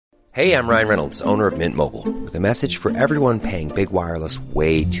Hey, I'm Ryan Reynolds, owner of Mint Mobile, with a message for everyone paying big wireless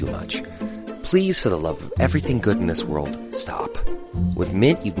way too much. Please, for the love of everything good in this world, stop. With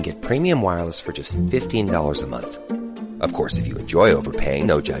Mint, you can get premium wireless for just $15 a month. Of course, if you enjoy overpaying,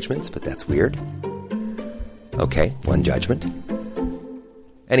 no judgments, but that's weird. Okay, one judgment.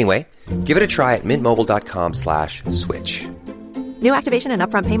 Anyway, give it a try at mintmobile.com/switch. New activation and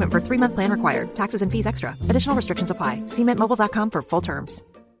upfront payment for 3-month plan required. Taxes and fees extra. Additional restrictions apply. See mintmobile.com for full terms.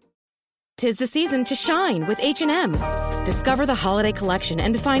 'Tis the season to shine with H&M. Discover the holiday collection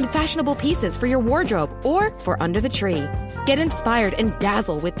and find fashionable pieces for your wardrobe or for under the tree. Get inspired and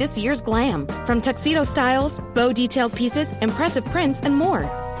dazzle with this year's glam. From tuxedo styles, bow detailed pieces, impressive prints, and more.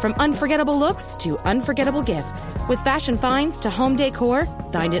 From unforgettable looks to unforgettable gifts. With fashion finds to home decor,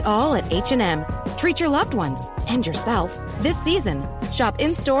 find it all at H&M. Treat your loved ones and yourself this season. Shop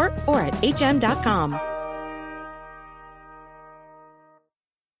in-store or at hm.com.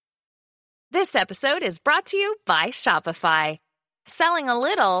 This episode is brought to you by Shopify. Selling a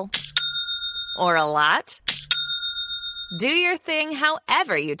little or a lot? Do your thing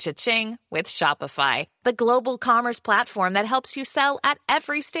however you cha-ching with Shopify, the global commerce platform that helps you sell at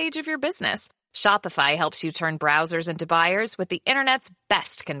every stage of your business. Shopify helps you turn browsers into buyers with the internet's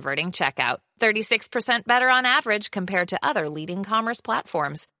best converting checkout. 36% better on average compared to other leading commerce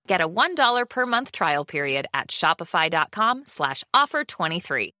platforms. Get a $1 per month trial period at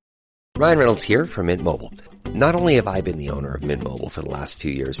shopify.com/offer23. Ryan Reynolds here from Mint Mobile. Not only have I been the owner of Mint Mobile for the last few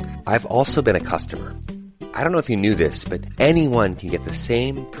years, I've also been a customer. I don't know if you knew this, but anyone can get the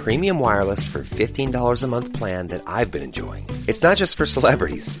same premium wireless for $15 a month plan that I've been enjoying. It's not just for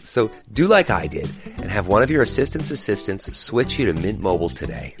celebrities, so do like I did and have one of your assistants switch you to Mint Mobile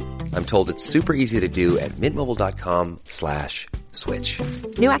today. I'm told it's super easy to do at mintmobile.com/switch.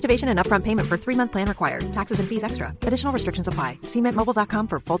 New activation and upfront payment for 3-month plan required. Taxes and fees extra. Additional restrictions apply. See mintmobile.com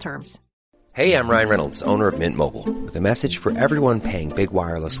for full terms. Hey, I'm Ryan Reynolds, owner of Mint Mobile, with a message for everyone paying big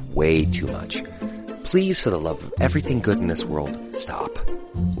wireless way too much. Please, for the love of everything good in this world, stop.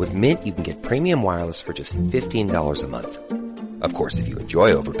 With Mint, you can get premium wireless for just $15 a month. Of course, if you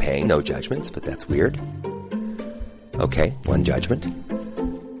enjoy overpaying, no judgments, but that's weird. Okay, one judgment.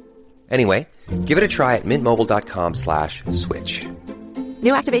 Anyway, give it a try at mintmobile.com/switch.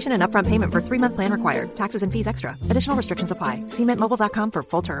 New activation and upfront payment for 3-month plan required. Taxes and fees extra. Additional restrictions apply. See mintmobile.com for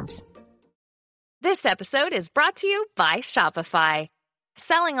full terms. This episode is brought to you by Shopify.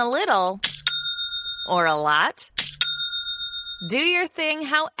 Selling a little or a lot? Do your thing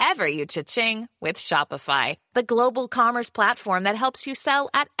however you cha-ching with Shopify, the global commerce platform that helps you sell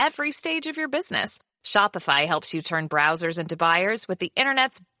at every stage of your business. Shopify helps you turn browsers into buyers with the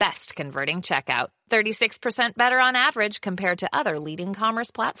internet's best converting checkout. 36% better on average compared to other leading commerce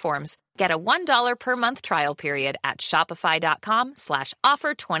platforms. Get a $1 per month trial period at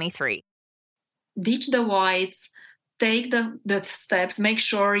shopify.com/offer23. Ditch the whites, take the steps, make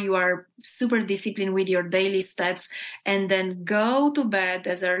sure you are super disciplined with your daily steps, and then go to bed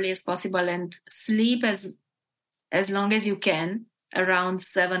as early as possible and sleep as long as you can, around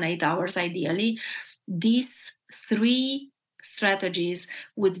 7-8 hours ideally. These 3 strategies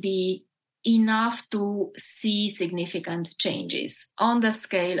would be enough to see significant changes on the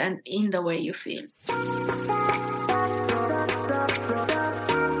scale and in the way you feel.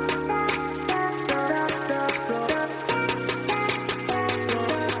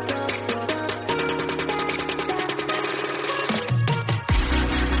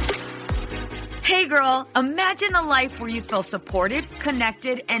 Hey girl, imagine a life where you feel supported,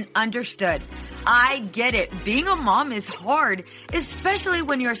 connected, and understood. I get it. Being a mom is hard, especially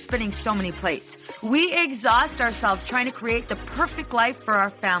when you're spinning so many plates. We exhaust ourselves trying to create the perfect life for our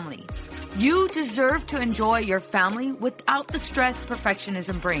family. You deserve to enjoy your family without the stress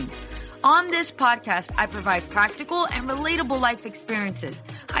perfectionism brings. On this podcast, I provide practical and relatable life experiences.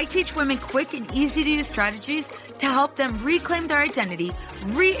 I teach women quick and easy-to-use strategies to help them reclaim their identity,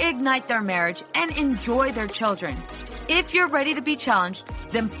 reignite their marriage, and enjoy their children. If you're ready to be challenged,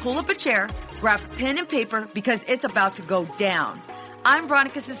 then pull up a chair, grab pen and paper, because it's about to go down. I'm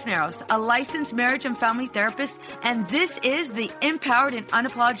Veronica Cisneros, a licensed marriage and family therapist, and this is the Empowered and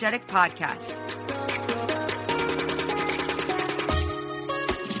Unapologetic Podcast.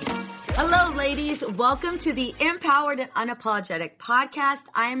 Hello, ladies. Welcome to the Empowered and Unapologetic Podcast.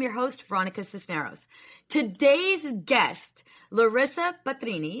 I am your host, Veronica Cisneros. Today's guest, Larisa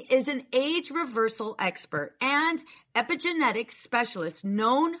Petrini, is an age reversal expert and epigenetics specialist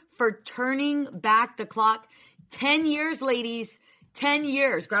known for turning back the clock 10 years, ladies. 10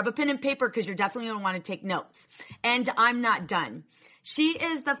 years. Grab a pen and paper because you're definitely going to want to take notes. And I'm not done. She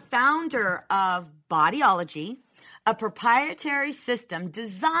is the founder of Bodyology, a proprietary system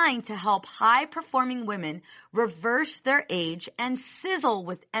designed to help high-performing women reverse their age and sizzle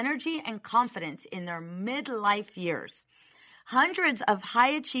with energy and confidence in their midlife years. Hundreds of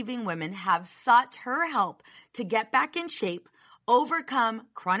high-achieving women have sought her help to get back in shape, overcome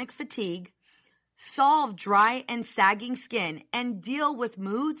chronic fatigue, solve dry and sagging skin, and deal with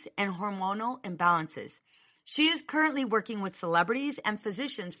moods and hormonal imbalances. She is currently working with celebrities and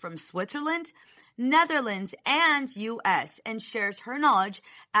physicians from Switzerland, Netherlands, and U.S., and shares her knowledge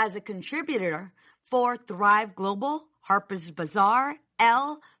as a contributor for Thrive Global, Harper's Bazaar,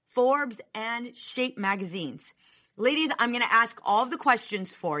 Elle, Forbes, and Shape magazines. Ladies, I'm going to ask all of the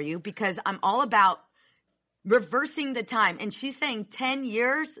questions for you because I'm all about reversing the time. And she's saying 10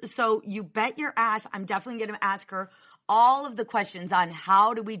 years, so you bet your ass I'm definitely going to ask her all of the questions on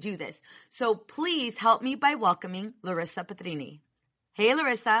how do we do this. So please help me by welcoming Larisa Petrini. Hey,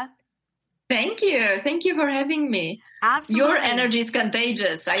 Larisa. Thank you. Thank you for having me. Absolutely. Your energy is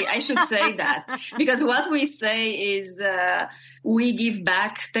contagious. I should say that because what we say is we give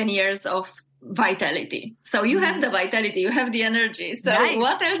back 10 years of vitality. So you have the vitality, you have the energy. So nice.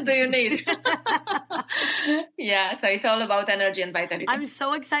 What else do you need? Yeah, so it's all about energy and vitality. I'm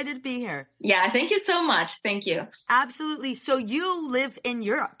so excited to be here. Yeah, thank you so much. Thank you. Absolutely. So you live in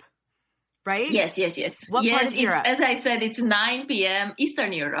Europe, right? Yes. What part of Europe? As I said, it's 9 p.m.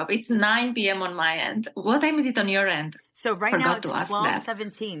 Eastern Europe. It's 9 p.m. on my end. What time is it on your end? So right now it's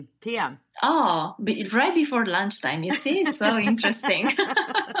 12:17 p.m. Oh, right before lunchtime. You see, so interesting.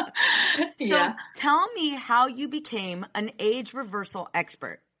 So tell me how you became an age reversal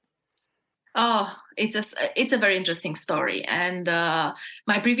expert. Oh, it's a very interesting story. And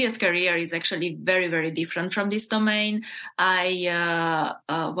my previous career is actually very, very different from this domain. I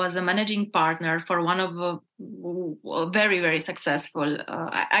was a managing partner for one of the very, very successful.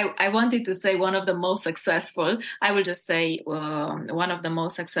 I wanted to say one of the most successful. I will just say one of the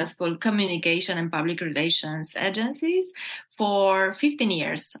most successful communication and public relations agencies for 15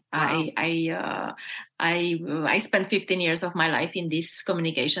 years. Wow. I spent 15 years of my life in this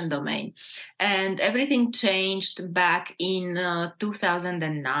communication domain, and everything changed back in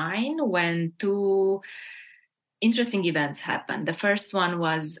 2009 when two interesting events happened. The first one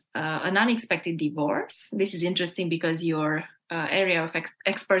was an unexpected divorce. This is interesting because your area of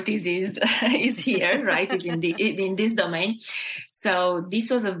expertise is here, right? Is in this domain. So this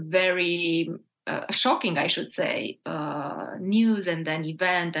was a very shocking, I should say, news and then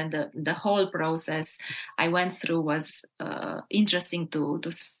event, and the whole process I went through was interesting to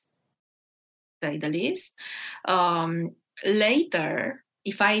say the least. Later,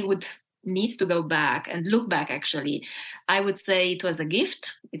 if I would need to go back and look back, actually, I would say it was a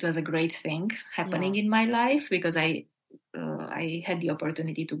gift. It was a great thing happening in my life because I had the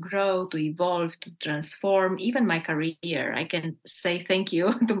opportunity to grow, to evolve, to transform, even my career. I can say thank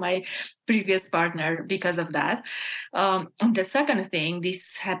you to my previous partner because of that. And the second thing,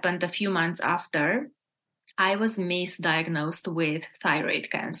 this happened a few months after I was misdiagnosed with thyroid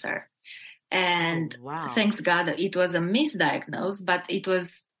cancer. And thanks God it was a misdiagnosis, but it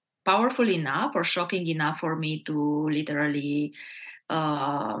was powerful enough or shocking enough for me to literally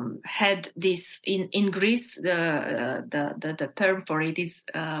had this in Greece. The term for it is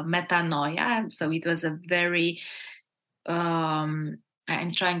metanoia. So it was a very I'm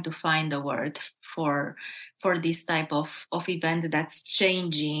trying to find a word for this type of event that's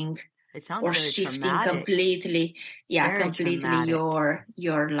changing. It sounds or very shifting traumatic. completely, Very completely traumatic.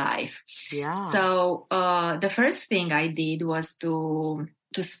 your life. Yeah. So the first thing I did was to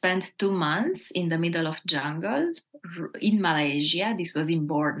spend 2 months in the middle of jungle in Malaysia. This was in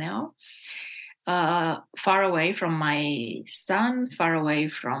Borneo, far away from my son, far away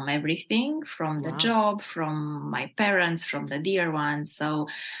from everything, from the job, from my parents, from the dear ones. So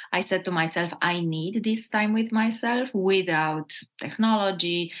I said to myself, I need this time with myself without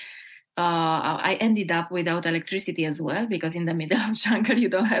technology. I ended up without electricity as well, because in the middle of jungle you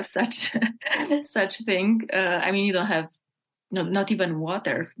don't have such thing. I mean, you don't have not even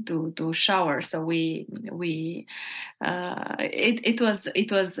water to shower. So it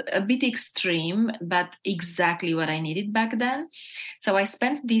was a bit extreme, but exactly what I needed back then. So I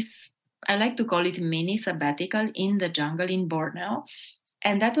spent this, I like to call it mini sabbatical in the jungle in Borneo,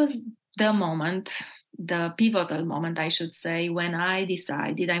 and that was the moment. The pivotal moment, I should say, when I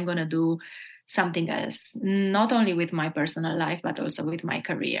decided I'm going to do something else, not only with my personal life, but also with my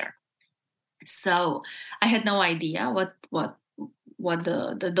career. So I had no idea what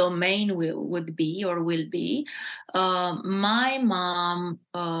the domain would be or will be. My mom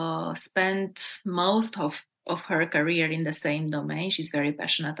spent most of of her career in the same domain. She's very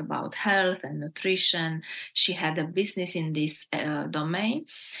passionate about health and nutrition. She had a business in this domain.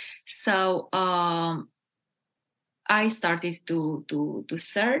 So I started to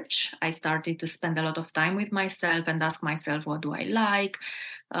search. I started to spend a lot of time with myself and ask myself, what do I like?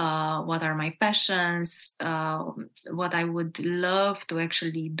 What are my passions? What I would love to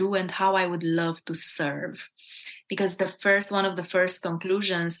actually do and how I would love to serve. Because one of the first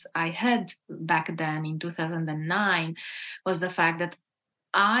conclusions I had back then in 2009 was the fact that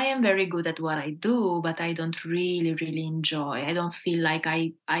I am very good at what I do, but I don't really, really enjoy. I don't feel like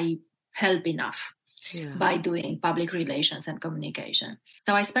I help enough by doing public relations and communication.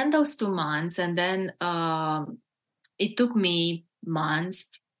 So I spent those 2 months, and then it took me months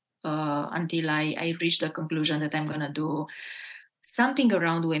until I reached the conclusion that I'm going to do something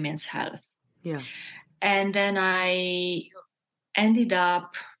around women's health. Yeah. And then I ended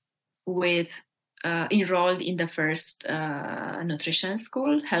up with enrolled in the first nutrition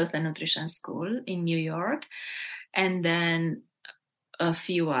school, health and nutrition school in New York. And then a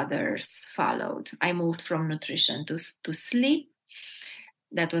few others followed. I moved from nutrition to sleep.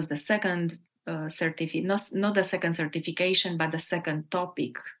 That was the second certificate, not the second certification, but the second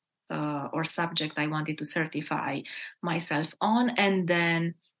topic or subject I wanted to certify myself on. And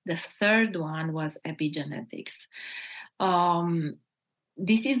then the third one was epigenetics.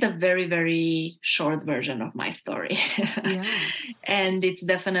 This is the very, very short version of my story. Yeah. And it's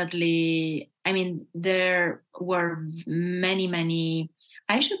definitely, I mean, there were many, many,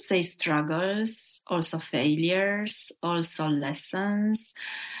 I should say, struggles, also failures, also lessons.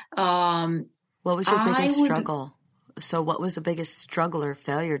 What was your biggest struggle? So what was the biggest struggle or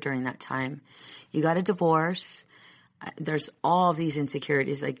failure during that time? You got a divorce. There's all of these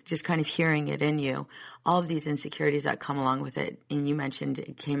insecurities, like just kind of hearing it in you, all of these insecurities that come along with it. And you mentioned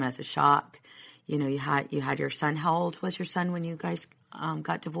it came as a shock. You know, you had your son. How old was your son when you guys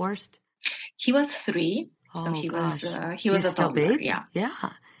got divorced? He was 3. Oh, so he gosh. was a toddler. Baby?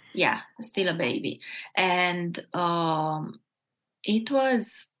 Yeah, still a baby. And it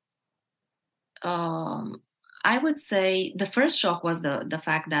was, I would say the first shock was the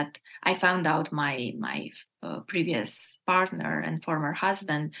fact that I found out my previous partner and former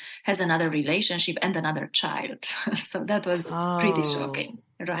husband has another relationship and another child. So that was pretty shocking,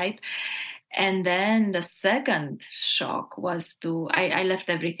 right? And then the second shock was I left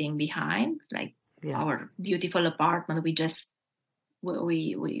everything behind, like our beautiful apartment.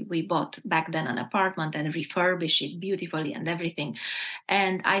 We bought back then an apartment and refurbished it beautifully and everything.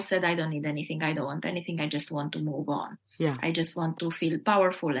 And I said, I don't need anything. I don't want anything. I just want to move on. Yeah. I just want to feel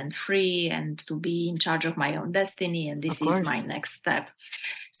powerful and free and to be in charge of my own destiny. And this is my next step.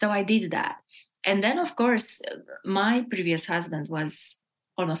 So I did that. And then, of course, my previous husband was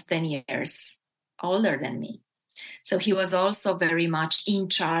almost 10 years older than me. So he was also very much in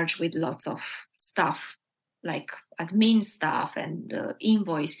charge with lots of stuff, like admin stuff and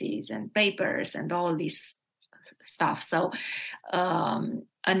invoices and papers and all this stuff. So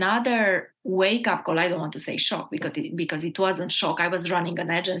another wake-up call, I don't want to say shock because it wasn't shock. I was running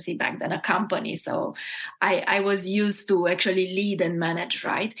an agency back then, a company. So I was used to actually lead and manage,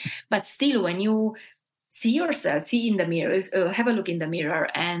 right? But still, when you see yourself, see in the mirror, have a look in the mirror,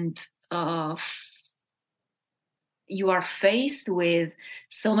 and you are faced with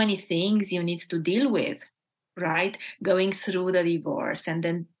so many things you need to deal with, right? Going through the divorce and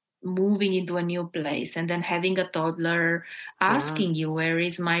then moving into a new place and then having a toddler asking you, where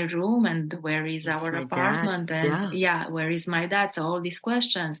is my room and where is our apartment? Dad. And where is my dad? So all these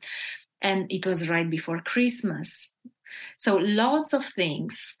questions. And it was right before Christmas. So lots of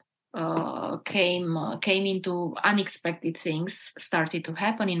things came into unexpected things started to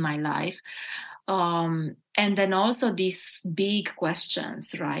happen in my life. And then also these big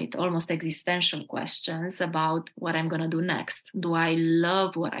questions, right? Almost existential questions about what I'm going to do next. Do I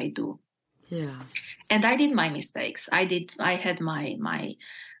love what I do? Yeah. And I did my mistakes. I had my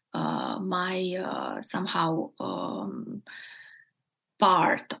somehow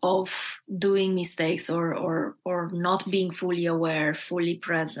part of doing mistakes or not being fully aware, fully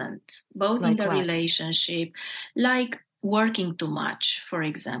present, both like in the what? Relationship, like working too much, for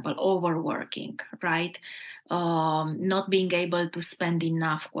example, overworking, right? Not being able to spend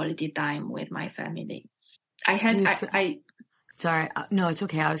enough quality time with my family. Sorry, no, it's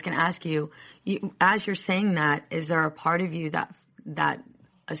okay. I was going to ask you, as you're saying that, is there a part of you that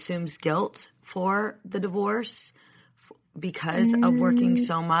assumes guilt for the divorce because of working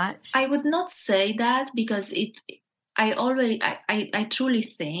so much? I would not say that because I truly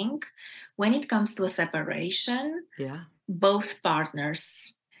think when it comes to a separation, both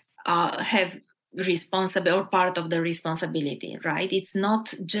partners have responsible or part of the responsibility, right? It's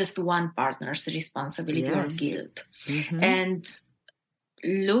not just one partner's responsibility or guilt. And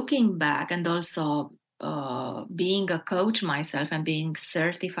looking back, and also being a coach myself and being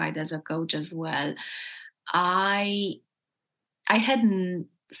certified as a coach as well, I had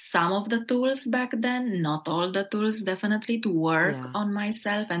some of the tools back then, not all the tools, definitely, to work on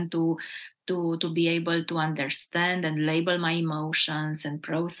myself and to be able to understand and label my emotions and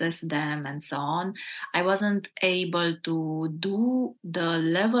process them and so on. I wasn't able to do the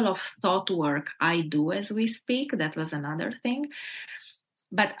level of thought work I do as we speak. That was another thing.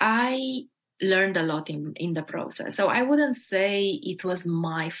 But I learned a lot in the process. So I wouldn't say it was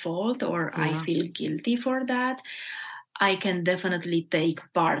my fault or I feel guilty for that. I can definitely take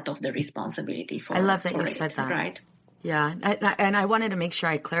part of the responsibility for it. I love that you said that. Right? Yeah. And I wanted to make sure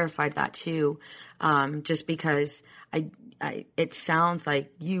I clarified that too, just because it sounds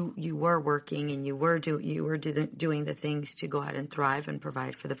like you were working and you were doing the things to go out and thrive and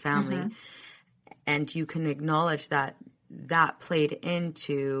provide for the family. And you can acknowledge that played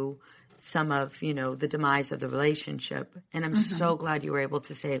into some of, the demise of the relationship. And I'm so glad you were able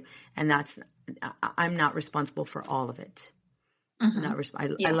to say, and I'm not responsible for all of it.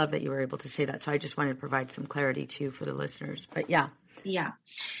 I love that you were able to say that. So I just wanted to provide some clarity too for the listeners, but yeah.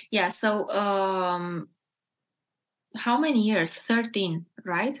 So, how many years? 13,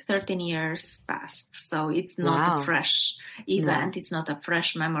 right? 13 years passed. So it's not a fresh event. No. It's not a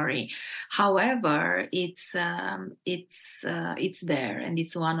fresh memory. However, it's there, and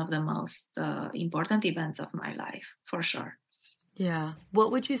it's one of the most important events of my life, for sure. Yeah.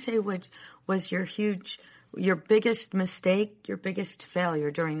 What would you say was your biggest mistake, your biggest failure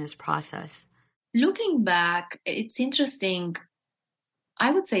during this process? Looking back, it's interesting.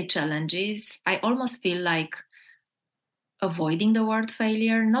 I would say challenges. I almost feel like avoiding the word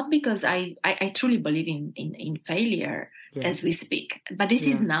failure, not because I truly believe in failure as we speak, but this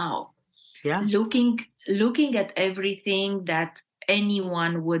is now. Yeah. Looking at everything that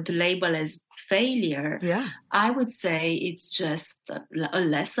anyone would label as failure, I would say it's just a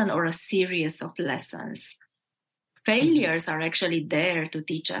lesson or a series of lessons. Failures are actually there to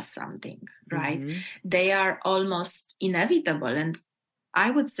teach us something, right? They are almost inevitable. And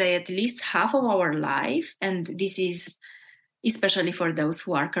I would say at least half of our life, and this is especially for those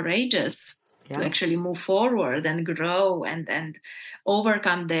who are courageous to actually move forward and grow and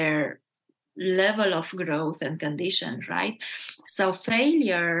overcome their level of growth and condition, right? So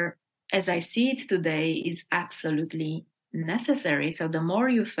failure, as I see it today, is absolutely necessary. So the more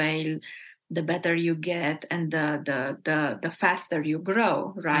you fail, the better you get and the faster you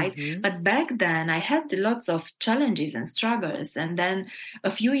grow, right? But back then I had lots of challenges and struggles. And then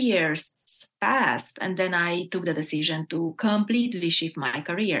a few years passed and then I took the decision to completely shift my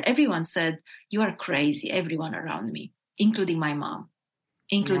career. Everyone said, you are crazy, everyone around me, including my mom,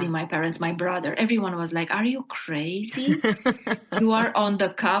 including my parents, my brother. Everyone was like, are you crazy? You are on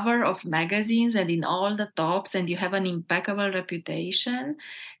the cover of magazines and in all the tops and you have an impeccable reputation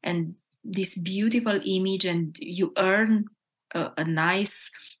and this beautiful image and you earn a nice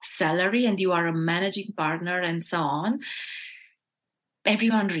salary and you are a managing partner and so on.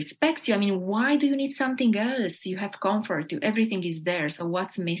 Everyone respects you. I mean, why do you need something else? You have comfort. Everything is there. So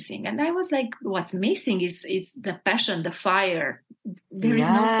what's missing? And I was like, what's missing is the passion, the fire. There is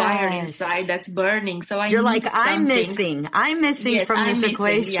no fire inside that's burning. So you're like, I'm missing yes, from this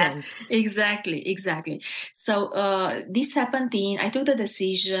equation. Yeah, exactly. So this happened I took the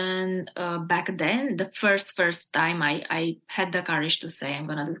decision back then, the first time I had the courage to say, I'm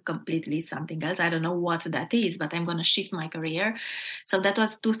going to do completely something else. I don't know what that is, but I'm going to shift my career. So that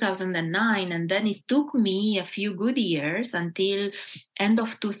was 2009. And then it took me a few good years until end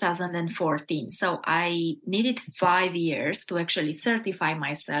of 2014. So I needed 5 years to actually certify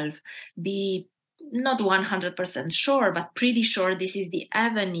myself, be not 100% sure, but pretty sure this is the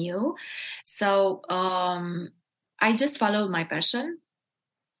avenue. So I just followed my passion.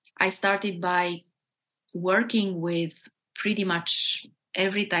 I started by working with pretty much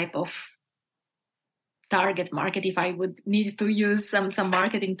every type of target market, if I would need to use some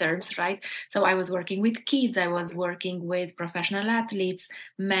marketing terms, right? So I was working with kids, I was working with professional athletes,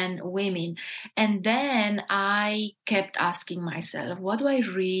 men, women. And then I kept asking myself, what do I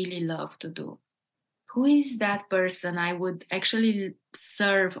really love to do? Who is that person I would actually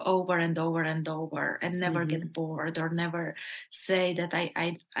serve over and over and over and never get bored or never say that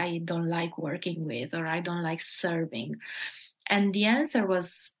I don't like working with or I don't like serving? And the answer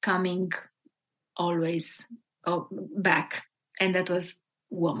was coming always back, and that was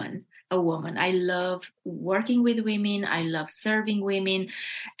a woman. I love working with women. I love serving women.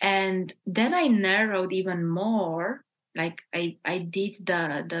 And then I narrowed even more. Like I did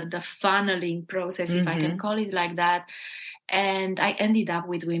the funneling process, if I can call it like that. And I ended up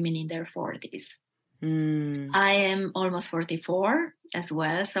with women in their 40s. I am almost 44 as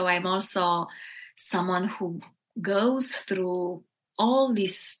well. So I'm also someone who goes through all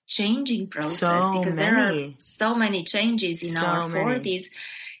this changing process because there are so many changes in our 40s.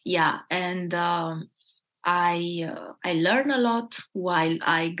 Yeah. And I learn a lot while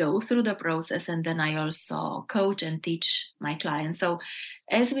I go through the process, and then I also coach and teach my clients. So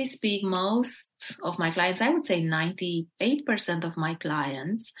as we speak, most of my clients, I would say 98% of my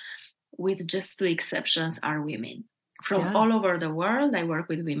clients, with just 2 exceptions, are women from all over the world. I work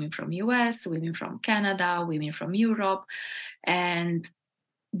with women from US, women from Canada, women from Europe, and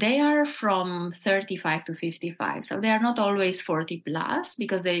they are from 35 to 55. So they are not always 40 plus,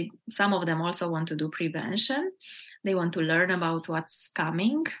 because some of them also want to do prevention. They want to learn about what's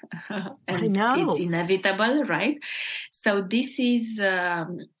coming, and it's inevitable, right? So this is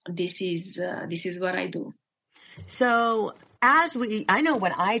what I do. So I know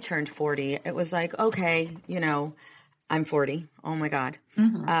when I turned 40, it was like, okay, I'm 40. Oh my God.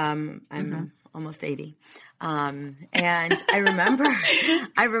 I'm almost 80. And I remember.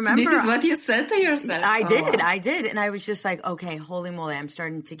 This is what you said to yourself. I did. And I was just like, okay, holy moly, I'm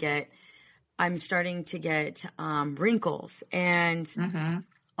starting to get wrinkles, and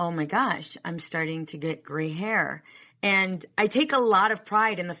oh my gosh, I'm starting to get gray hair. And I take a lot of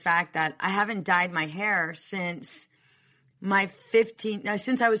pride in the fact that I haven't dyed my hair since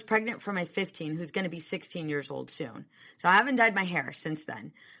since I was pregnant for my 15, who's going to be 16 years old soon. So I haven't dyed my hair since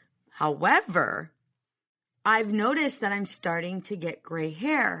then. However, I've noticed that I'm starting to get gray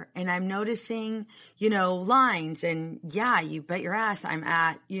hair, and I'm noticing, lines, and yeah, you bet your ass I'm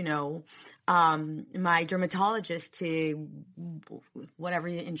at, my dermatologist to whatever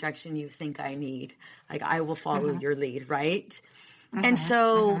injection you think I need. Like, I will follow your lead, right? And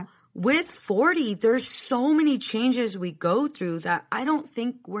so with 40, there's so many changes we go through that I don't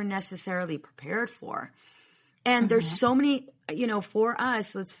think we're necessarily prepared for. And there's so many, for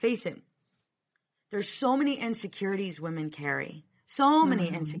us, let's face it, there's so many insecurities women carry. So many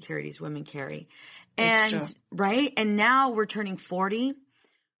insecurities women carry. And right? And now we're turning 40.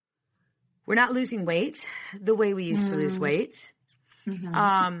 We're not losing weight the way we used to lose weight.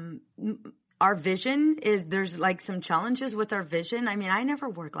 Our vision there's like some challenges with our vision. I mean, I never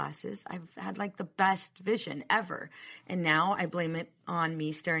wore glasses. I've had like the best vision ever. And now I blame it on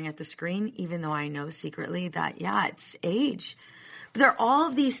me staring at the screen, even though I know secretly that, it's age. But there are all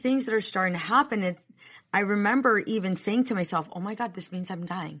of these things that are starting to happen. I remember even saying to myself, oh my God, this means I'm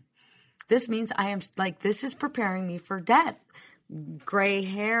dying. This means this is preparing me for death. Gray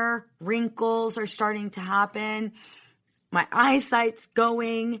hair, wrinkles are starting to happen. My eyesight's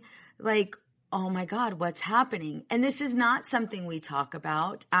going, like, oh my God, what's happening? And this is not something we talk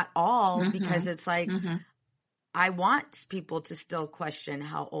about at all, because it's like, I want people to still question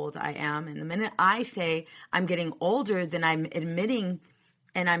how old I am. And the minute I say I'm getting older, then I'm admitting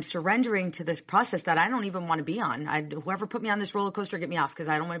and I'm surrendering to this process that I don't even want to be on. Whoever put me on this roller coaster, get me off, because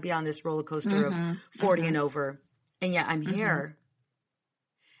I don't want to be on this roller coaster of 40 and over. And yet I'm here.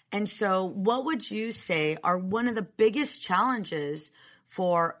 And so what would you say are one of the biggest challenges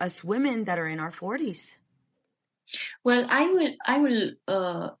for us women that are in our 40s? Well, I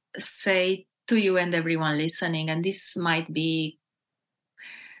will say to you and everyone listening, and this might be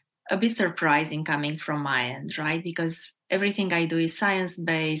a bit surprising coming from my end, right? Because everything I do is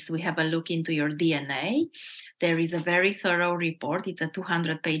science-based. We have a look into your DNA. There is a very thorough report. It's a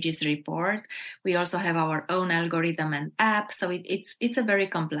 200 pages report. We also have our own algorithm and app. So it's a very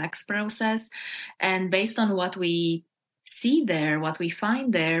complex process. And based on what we see there, what we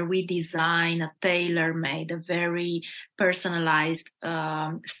find there, we design a tailor-made, a very personalized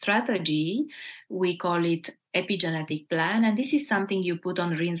strategy. We call it epigenetic plan. And this is something you put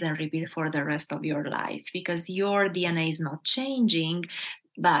on rinse and repeat for the rest of your life, because your DNA is not changing,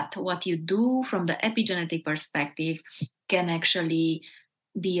 but what you do from the epigenetic perspective can actually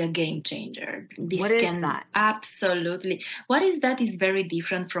be a game changer. What is that? Absolutely. What is that is very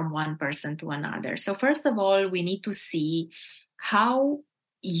different from one person to another. So first of all, we need to see how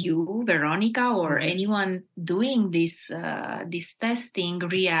you, Veronica, or anyone doing this testing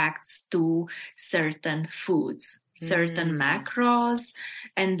reacts to certain foods, certain macros.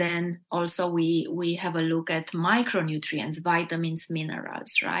 And then also we have a look at micronutrients, vitamins,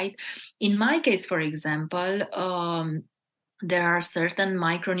 minerals, right? In my case, for example, there are certain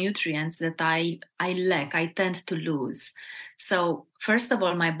micronutrients that I lack, I tend to lose. So first of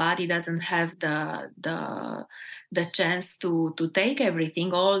all, my body doesn't have the chance to take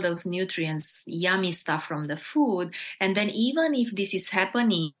everything, all those nutrients, yummy stuff from the food. And then even if this is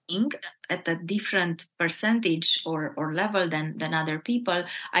happening at a different percentage or level than other people,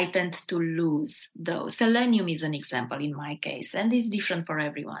 I tend to lose those. Selenium is an example in my case, and it's different for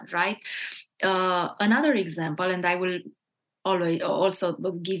everyone, right? Another example, and I will always also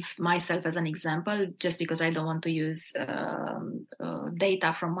give myself as an example, just because I don't want to use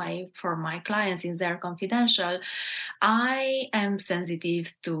data for my clients since they're confidential. I am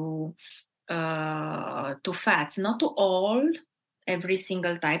sensitive to fats, not to every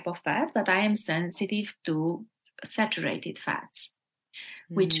single type of fat, but I am sensitive to saturated fats,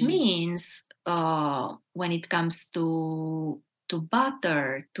 which means when it comes to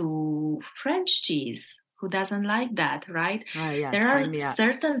butter, to French cheese. Who doesn't like that, right? Yeah, there are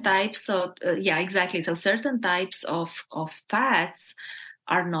certain types of, exactly. So certain types of fats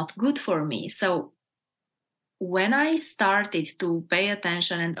are not good for me. So when I started to pay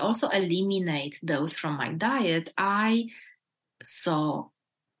attention and also eliminate those from my diet, I saw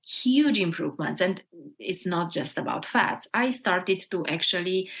huge improvements. And it's not just about fats. I started to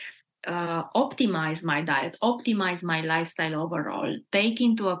actually optimize my diet, optimize my lifestyle overall, take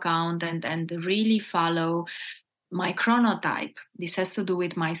into account and really follow my chronotype. This has to do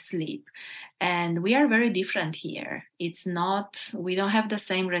with my sleep. And we are very different here. We don't have the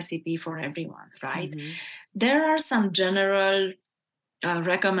same recipe for everyone, right? Mm-hmm. There are some general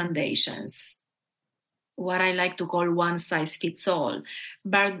recommendations, what I like to call one size fits all,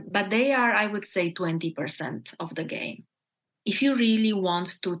 but they are, I would say, 20% of the game. If you really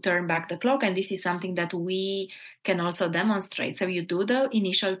want to turn back the clock, and this is something that we can also demonstrate. So you do the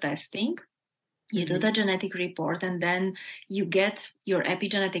initial testing, you do the genetic report, and then you get your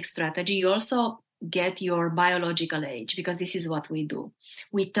epigenetic strategy. You also get your biological age, because this is what we do.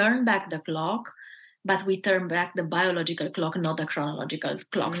 We turn back the clock, but we turn back the biological clock, not the chronological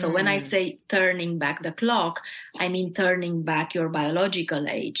clock. So when I say turning back the clock, I mean turning back your biological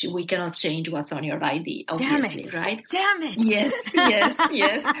age. We cannot change what's on your ID, obviously, right? Damn it.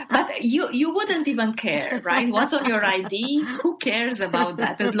 Yes. But you wouldn't even care, right? What's on your ID? Who cares about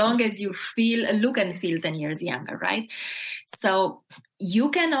that? As long as you look and feel 10 years younger, right? So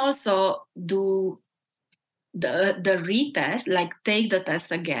you can also do the retest, like take the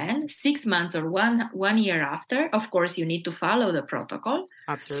test again 6 months or one year after. Of course, you need to follow the protocol.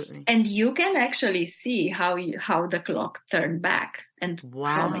 Absolutely. And you can actually see how the clock turned back and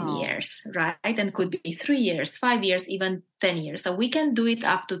how many years, right? And could be 3 years, 5 years, even 10 years. So we can do it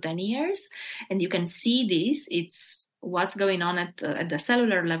up to 10 years, and you can see this. It's what's going on at the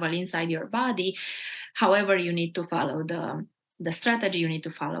cellular level inside your body. However, you need to follow the strategy, you need to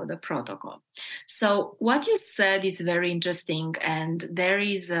follow the protocol. So what you said is very interesting, and there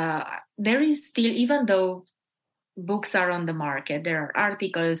is still, even though books are on the market, there are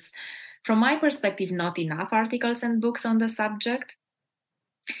articles. From my perspective, not enough articles and books on the subject.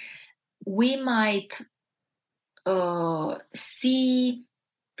 We might see,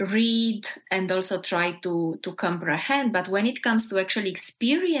 read, and also try to comprehend, but when it comes to actually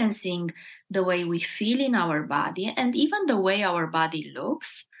experiencing the way we feel in our body and even the way our body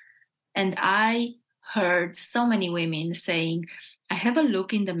looks, and I heard so many women saying, I have a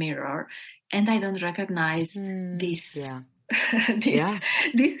look in the mirror and I don't recognize this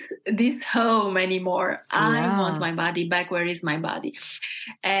home anymore. I want my body back. Where is my body?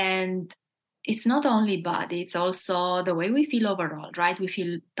 And it's not only body, it's also the way we feel overall, right? We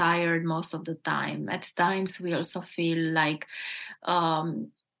feel tired most of the time. At times we also feel like,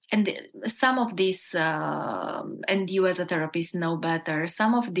 and some of these, and you as a therapist know better,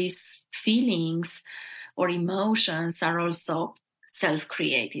 some of these feelings or emotions are also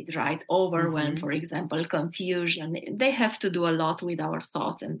self-created, right? Overwhelm, for example, confusion. They have to do a lot with our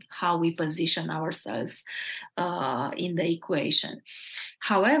thoughts and how we position ourselves in the equation.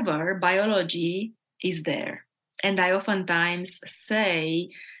 However, biology is there. And I oftentimes say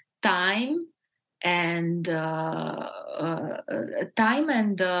time and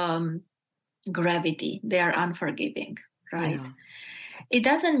gravity, they are unforgiving, right? Yeah. It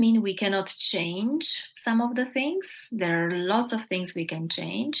doesn't mean we cannot change some of the things. There are lots of things we can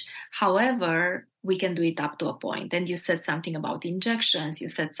change. However, we can do it up to a point. And you said something about injections. You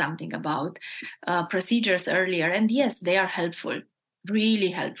said something about procedures earlier. And yes, they are helpful, really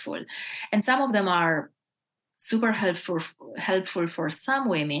helpful. And some of them are super helpful for some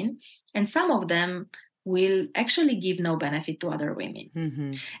women. And some of them will actually give no benefit to other women.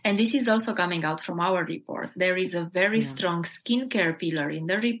 Mm-hmm. And this is also coming out from our report. There is a very strong skincare pillar in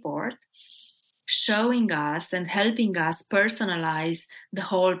the report showing us and helping us personalize the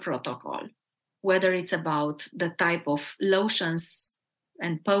whole protocol, whether it's about the type of lotions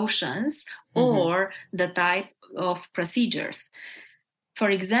and potions or the type of procedures. For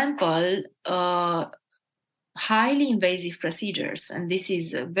example, highly invasive procedures, and this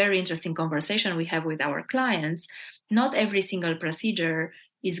is a very interesting conversation we have with our clients. Not every single procedure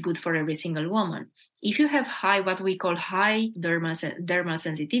is good for every single woman. If you have what we call high dermal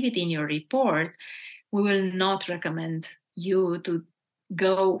sensitivity in your report, we will not recommend you to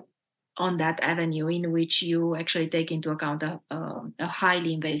go on that avenue in which you actually take into account a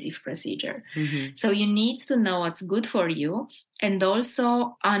highly invasive procedure. So you need to know what's good for you and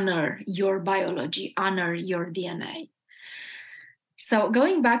also honor your biology, honor your DNA. So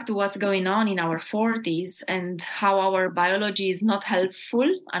going back to what's going on in our 40s and how our biology is not helpful,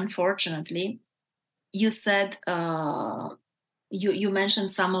 unfortunately, you said you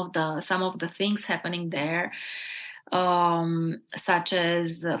mentioned some of the things happening there. Such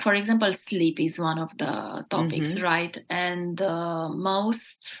as, for example, sleep is one of the topics, right? And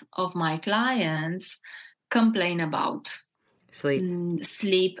most of my clients complain about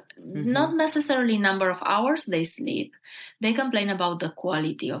sleep, not necessarily number of hours they sleep. They complain about the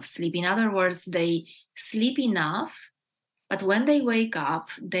quality of sleep. In other words, they sleep enough, but when they wake up,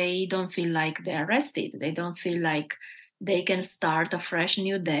 they don't feel like they're rested. They don't feel like they can start a fresh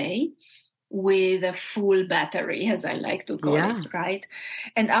new day with a full battery, as I like to call it, right?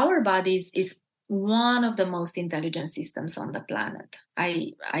 And our bodies is one of the most intelligent systems on the planet.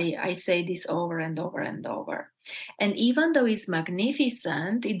 I say this over and over and over. And even though it's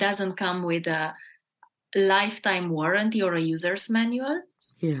magnificent, it doesn't come with a lifetime warranty or a user's manual.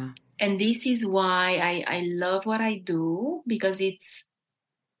 Yeah. And this is why I love what I do, because it's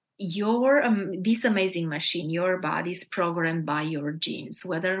this amazing machine. Your body is programmed by your genes,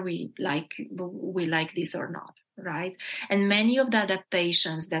 whether we like this or not, right? And many of the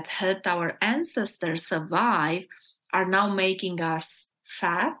adaptations that helped our ancestors survive are now making us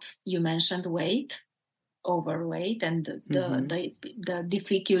fat. You mentioned weight, overweight, and the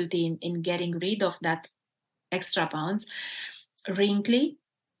difficulty in getting rid of that extra pounds, wrinkly.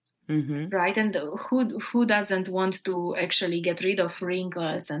 Right, and who doesn't want to actually get rid of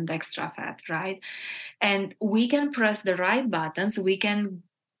wrinkles and extra fat, right? And we can press the right buttons. We can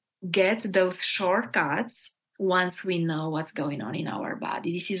get those shortcuts once we know what's going on in our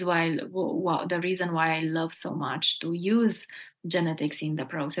body. This is why the reason why I love so much to use genetics in the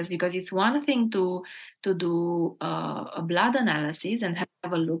process, because it's one thing to do a blood analysis and have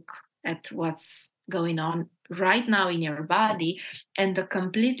a look at what's going on right now in your body, and the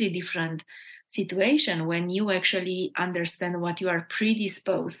completely different situation when you actually understand what you are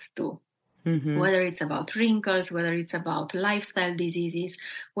predisposed to, whether it's about wrinkles, whether it's about lifestyle diseases,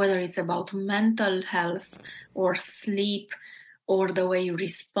 whether it's about mental health or sleep or the way you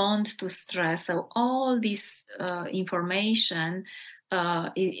respond to stress. So all this information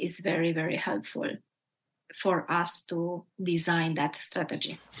is very, very helpful for us to design that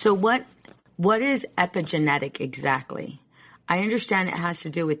strategy. So what is epigenetic exactly? I understand it has to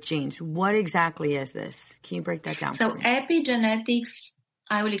do with genes. What exactly is this? Can you break that down for me? Epigenetics,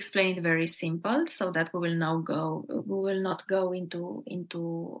 I will explain it very simple so that we will not go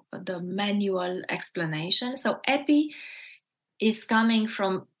into the manual explanation. So epi is coming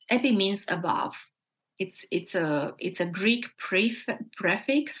from, epi means above. It's a Greek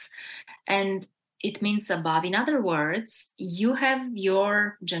prefix, and it means above. In other words, you have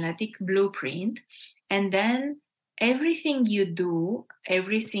your genetic blueprint, and then everything you do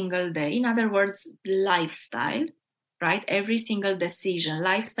every single day, in other words, lifestyle, right? Every single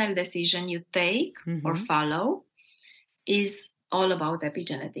lifestyle decision you take or follow is all about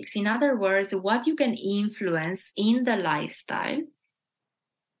epigenetics. In other words, what you can influence in the lifestyle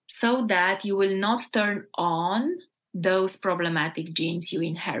so that you will not turn on those problematic genes you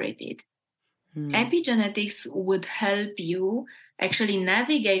inherited. Epigenetics would help you actually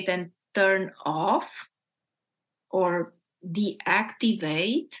navigate and turn off or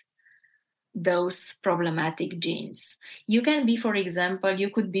deactivate those problematic genes. You can be, for example, you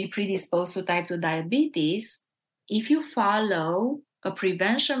could be predisposed to type 2 diabetes. If you follow a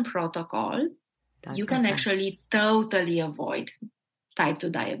prevention protocol, you can actually totally avoid type 2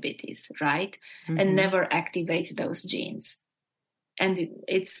 diabetes, right? And never activate those genes. And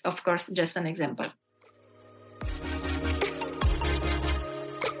it's, of course, just an example.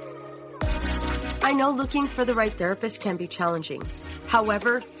 I know looking for the right therapist can be challenging.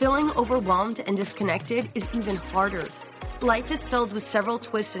 However, feeling overwhelmed and disconnected is even harder. Life is filled with several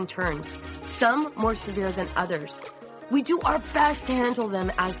twists and turns, some more severe than others. We do our best to handle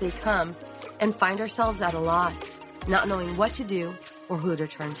them as they come and find ourselves at a loss, not knowing what to do or who to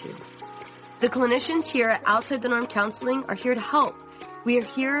turn to. The clinicians here at Outside the Norm Counseling are here to help. We are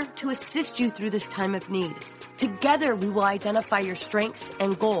here to assist you through this time of need. Together, we will identify your strengths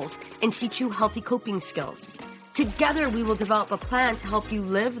and goals and teach you healthy coping skills. Together, we will develop a plan to help you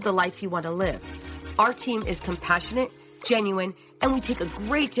live the life you want to live. Our team is compassionate, genuine, and we take a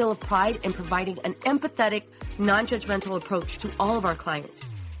great deal of pride in providing an empathetic, non-judgmental approach to all of our clients.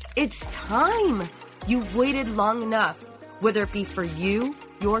 It's time. You've waited long enough, whether it be for you,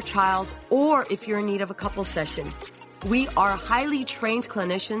 your child, or if you're in need of a couple session. We are highly trained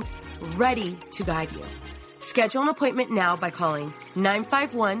clinicians ready to guide you. Schedule an appointment now by calling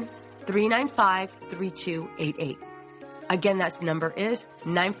 951-395-3288. Again, that number is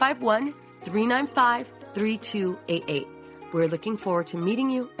 951-395-3288. We're looking forward to meeting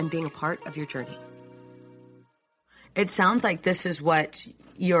you and being a part of your journey. It sounds like this is what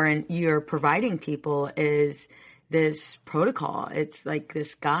you're providing people is this protocol. It's like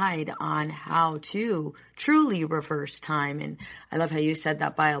this guide on how to truly reverse time. And I love how you said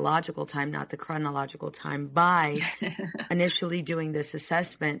that biological time, not the chronological time, by initially doing this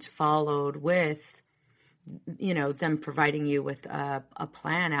assessment followed with, them providing you with a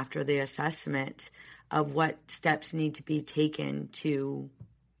plan after the assessment of what steps need to be taken to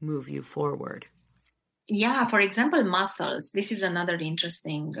move you forward. Yeah, for example, muscles. This is another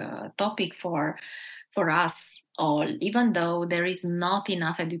interesting topic for us all. Even though there is not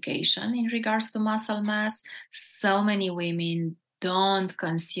enough education in regards to muscle mass, so many women don't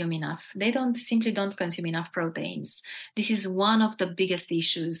consume enough. They simply don't consume enough proteins. This is one of the biggest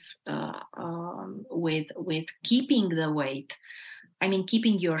issues with keeping the weight. I mean,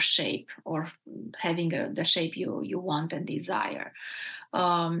 keeping your shape or having the shape you want and desire.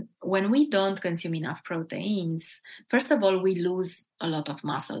 When we don't consume enough proteins, first of all, we lose a lot of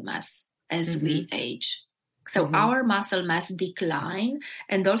muscle mass as we age. So our muscle mass decline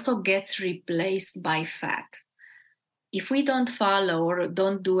and also gets replaced by fat. If we don't follow or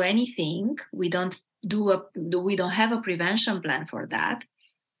don't do anything, we don't have a prevention plan for that.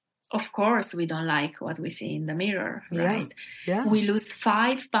 Of course, we don't like what we see in the mirror, right? Yeah. We lose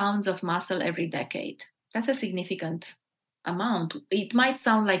 5 pounds of muscle every decade. That's a significant amount. It might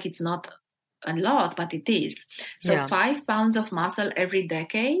sound like it's not a lot, but it is. So 5 pounds of muscle every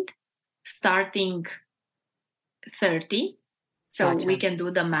decade, starting 30. So we can do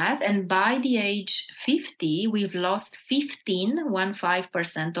the math. And by the age 50, we've lost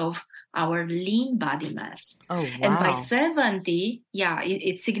 15% of our lean body mass. Oh, wow. And by 70,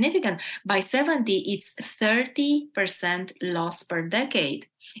 it's significant. By 70, it's 30% loss per decade.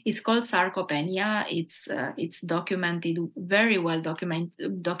 It's called sarcopenia. It's documented, very well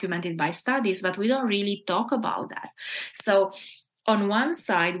documented by studies, but we don't really talk about that. So on one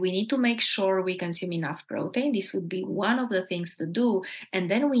side, we need to make sure we consume enough protein. This would be one of the things to do. And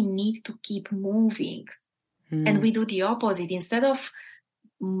then we need to keep moving. And we do the opposite. Instead of,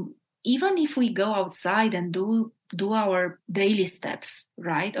 even if we go outside and do our daily steps,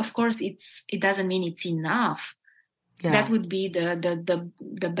 right? Of course, it doesn't mean it's enough. Yeah. That would be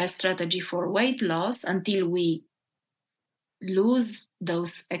the best strategy for weight loss until we lose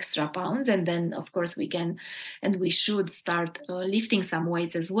those extra pounds, and then of course we can and we should start lifting some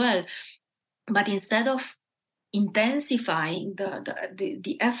weights as well. But instead of intensifying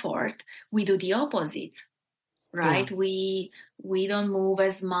the effort, we do the opposite, right? Yeah. We don't move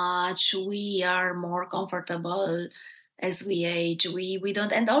as much. We are more comfortable as we age. We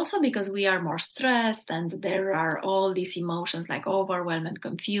don't, and also because we are more stressed, and there are all these emotions like overwhelm and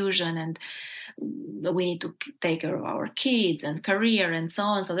confusion, and we need to take care of our kids and career and so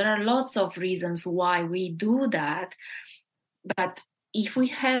on. So there are lots of reasons why we do that. But if we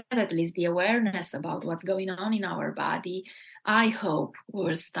have at least the awareness about what's going on in our body, I hope we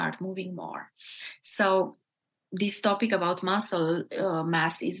will start moving more. So this topic about muscle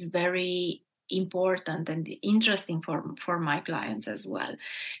mass is very important and interesting for my clients as well,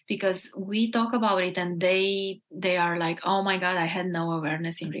 because we talk about it and they are like, oh my God, I had no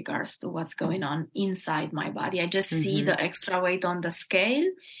awareness in regards to what's going on inside my body. I just see the extra weight on the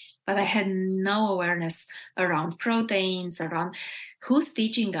scale, but I had no awareness around proteins, around who's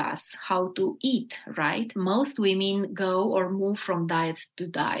teaching us how to eat, right? Most women go or move from diet to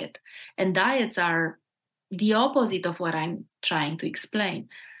diet, and diets are the opposite of what I'm trying to explain.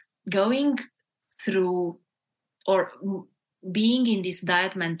 Going through or being in this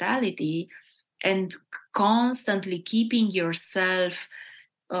diet mentality and constantly keeping yourself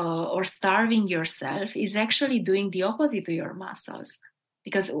or starving yourself is actually doing the opposite to your muscles.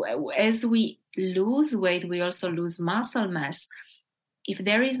 Because as we lose weight, we also lose muscle mass. If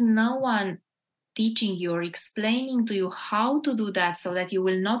there is no one teaching you or explaining to you how to do that so that you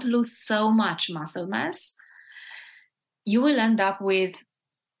will not lose so much muscle mass, you will end up with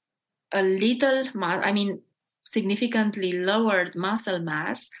a little, significantly lowered muscle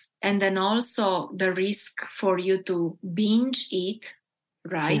mass, and then also the risk for you to binge eat,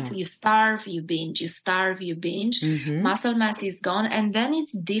 right? Yeah. You starve, you binge, you starve, you binge. Mm-hmm. Muscle mass is gone, and then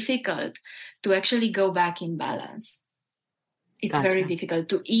it's difficult to actually go back in balance. It's very difficult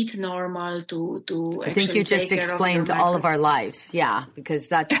to eat normal, to I think you just explained all of our lives. Yeah, because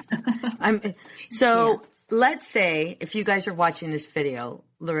that's Let's say if you guys are watching this video,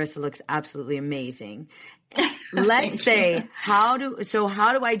 Larisa looks absolutely amazing. Let's say how do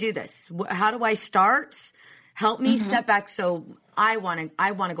I do this? How do I start? Help me step back. So I want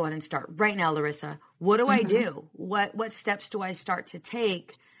to go ahead and start right now, Larisa. What do I do? What steps do I start to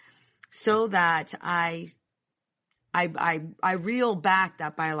take so that I reel back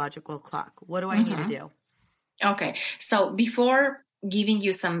that biological clock? What do I need to do? Okay. So before giving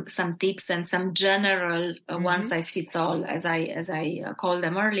you some tips and some general one size fits all, as I called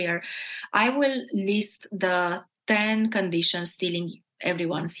them earlier, I will list the 10 conditions stealing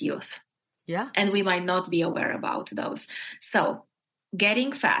everyone's youth. Yeah. And we might not be aware about those. So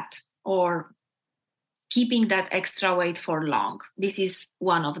getting fat or keeping that extra weight for long. This is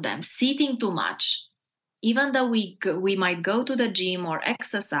one of them. Sitting too much. Even though we might go to the gym or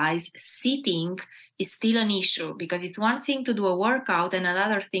exercise, sitting is still an issue, because it's one thing to do a workout and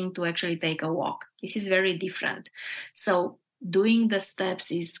another thing to actually take a walk. This is very different. So doing the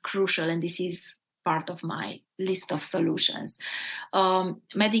steps is crucial, and this is part of my list of solutions.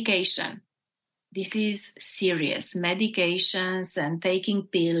 Medication. This is serious. Medications and taking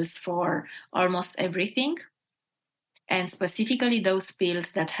pills for almost everything. And specifically those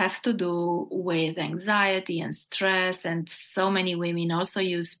pills that have to do with anxiety and stress. And so many women also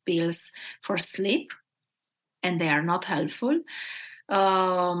use pills for sleep, and they are not helpful.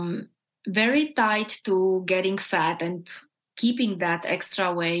 Very tied to getting fat and keeping that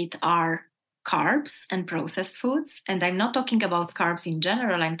extra weight are carbs and processed foods. And I'm not talking about carbs in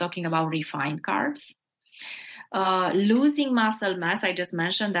general. I'm talking about refined carbs. Losing muscle mass, I just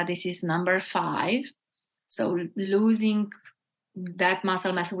mentioned that this is number 5. So losing that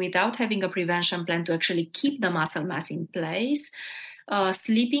muscle mass without having a prevention plan to actually keep the muscle mass in place.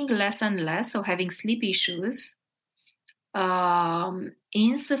 Sleeping less and less, so having sleep issues.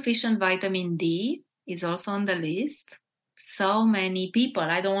 Insufficient vitamin D is also on the list. So many people,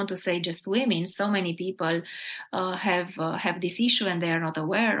 I don't want to say just women, so many people have this issue and they are not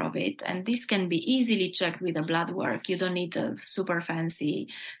aware of it. And this can be easily checked with a blood work. You don't need a super fancy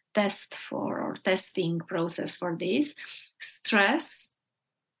testing process for this. Stress,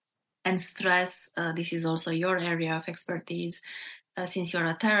 this is also your area of expertise. Since you're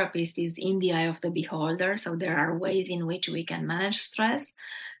a therapist, is in the eye of the beholder. So there are ways in which we can manage stress.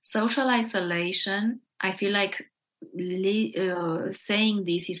 Social isolation. I feel like saying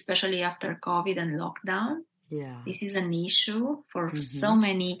this, especially after COVID and lockdown. Yeah, this is an issue for so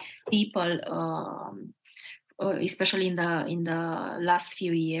many people, especially in the last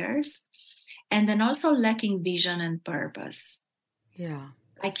few years. And then also lacking vision and purpose. Yeah.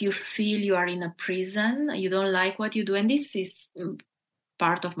 Like you feel you are in a prison, you don't like what you do. And this is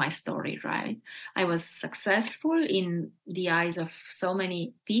part of my story, right? I was successful in the eyes of so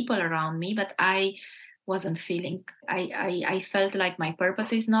many people around me, but I wasn't feeling, I felt like my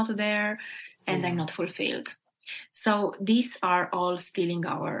purpose is not there and I'm not fulfilled. So these are all stealing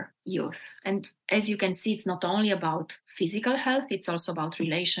our youth. And as you can see, it's not only about physical health, it's also about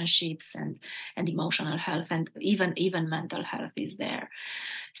relationships and emotional health, and even mental health is there.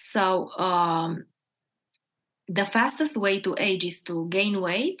 So the fastest way to age is to gain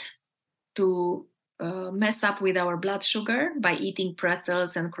weight, to mess up with our blood sugar by eating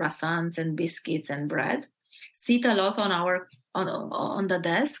pretzels and croissants and biscuits and bread, sit a lot on the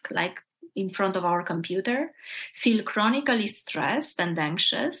desk, like in front of our computer, feel chronically stressed and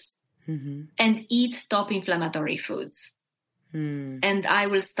anxious, and eat top inflammatory foods. And I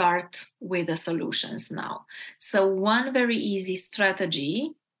will start with the solutions now. So one very easy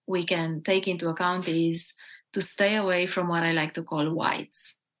strategy we can take into account is to stay away from what I like to call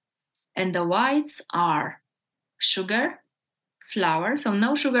whites. And the whites are sugar, flour. So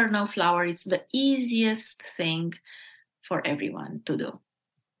no sugar, no flour. It's the easiest thing for everyone to do.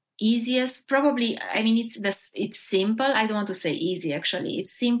 Easiest, probably, I mean, it's simple. I don't want to say easy, actually.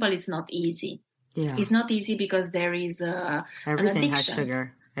 It's simple, it's not easy. Yeah. It's not easy because there is an Everything has addiction.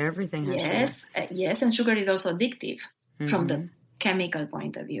 sugar. Everything has sugar. Yes, and sugar is also addictive from the chemical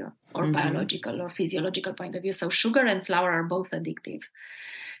point of view, or biological or physiological point of view. So sugar and flour are both addictive.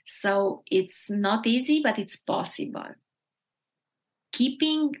 So it's not easy, but it's possible.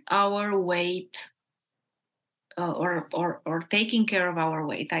 Keeping our weight or taking care of our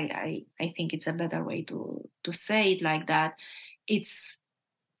weight, I think it's a better way to say it like that. It's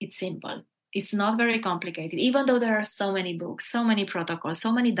simple. It's not very complicated. Even though there are so many books, so many protocols,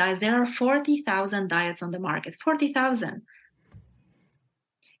 so many diets, there are 40,000 diets on the market. 40,000.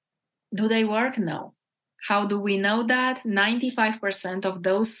 Do they work? No. How do we know that? 95% of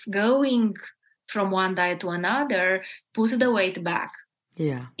those going from one diet to another put the weight back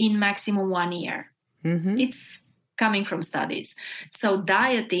in maximum 1 year. It's coming from studies. So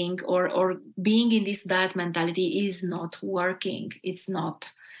dieting or being in this diet mentality is not working. It's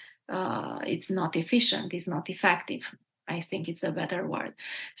not efficient. It's not effective. I think it's a better word.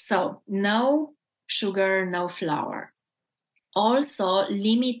 So no sugar, no flour. Also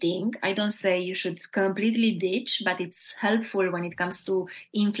limiting, I don't say you should completely ditch, but it's helpful when it comes to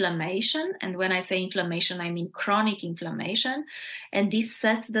inflammation. And when I say inflammation, I mean chronic inflammation. And this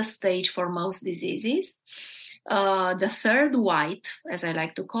sets the stage for most diseases. The third white, as I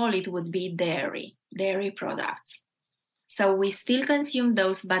like to call it, would be dairy products. So we still consume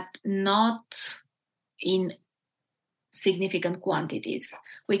those, but not in significant quantities.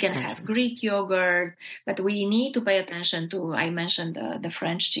 We can have Greek yogurt, but we need to pay attention to, I mentioned the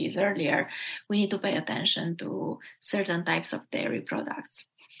French cheese earlier, we need to pay attention to certain types of dairy products.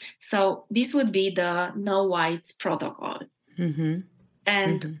 So this would be the no whites protocol.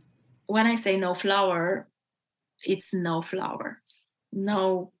 And when I say no flour, it's no flour,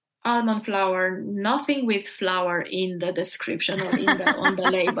 no almond flour, nothing with flour in the description or on the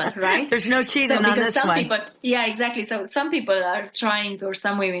label, right? There's no cheating on this some one. People, yeah, exactly. So some people are trying to, or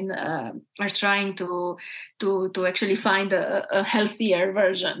some women are trying to actually find a healthier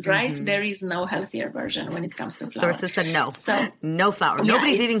version, right? There is no healthier version when it comes to flour. Larisa said no. So no flour.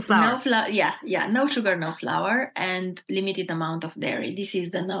 Nobody's eating flour. No sugar, no flour, and limited amount of dairy. This is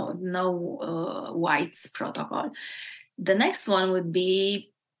the no whites protocol. The next one would be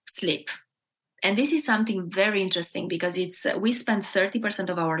sleep. And this is something very interesting because we spend 30%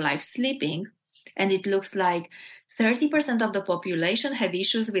 of our life sleeping, and it looks like 30% of the population have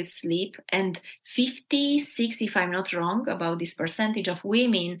issues with sleep, and 56, if I'm not wrong about this percentage of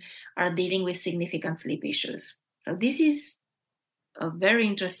women, are dealing with significant sleep issues. So this is a very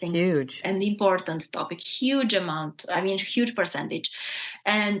interesting and important topic. Huge percentage.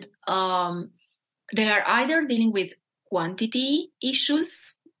 And they are either dealing with quantity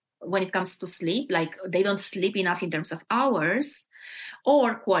issues when it comes to sleep, like they don't sleep enough in terms of hours,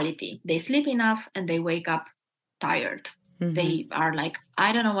 or quality. They sleep enough and they wake up tired. They are like,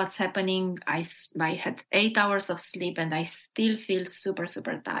 I don't know what's happening. I had 8 hours of sleep and I still feel super,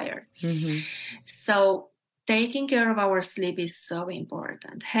 super tired. So taking care of our sleep is so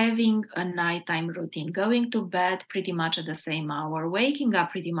important. Having a nighttime routine, going to bed pretty much at the same hour, waking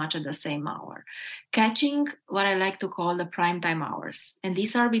up pretty much at the same hour, catching what I like to call the prime time hours. And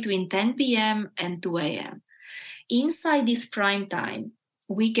these are between 10 p.m. and 2 a.m. Inside this prime time,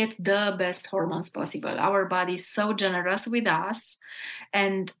 we get the best hormones possible. Our body is so generous with us,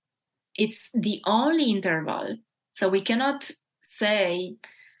 and it's the only interval. So we cannot say,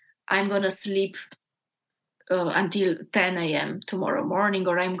 I'm going to sleep until 10 a.m. tomorrow morning,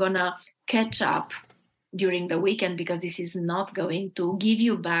 or I'm going to catch up during the weekend, because this is not going to give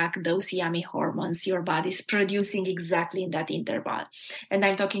you back those yummy hormones your body's producing exactly in that interval. And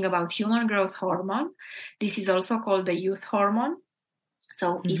I'm talking about human growth hormone. This is also called the youth hormone.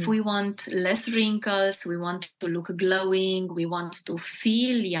 So if we want less wrinkles, we want to look glowing, we want to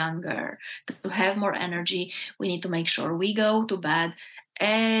feel younger, to have more energy, we need to make sure we go to bed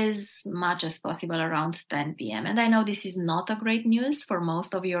as much as possible around 10 p.m. And I know this is not a great news for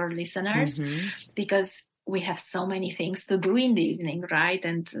most of your listeners, because we have so many things to do in the evening, right?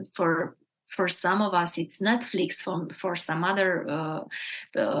 And for some of us, it's Netflix. For some other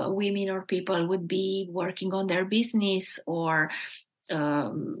women or people would be working on their business, or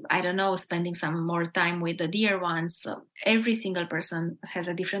I don't know, spending some more time with the dear ones. So every single person has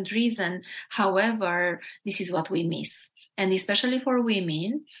a different reason. However, this is what we miss. And especially for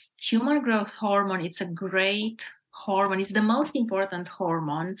women, human growth hormone, it's a great hormone. It's the most important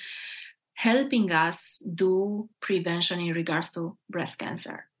hormone, helping us do prevention in regards to breast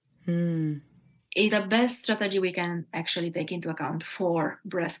cancer. It's the best strategy we can actually take into account for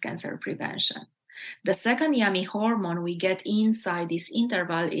breast cancer prevention. The second yummy hormone we get inside this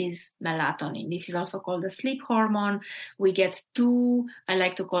interval is melatonin. This is also called the sleep hormone. We get 2, I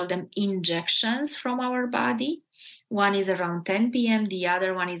like to call them injections from our body. One is around 10 p.m., the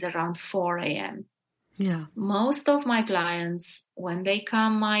other one is around 4 a.m. Yeah. Most of my clients, when they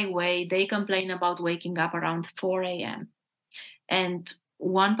come my way, they complain about waking up around 4 a.m. And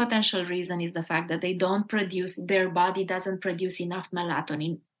one potential reason is the fact that their body doesn't produce enough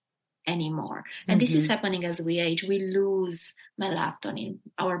melatonin anymore. And this is happening as we age. We lose melatonin.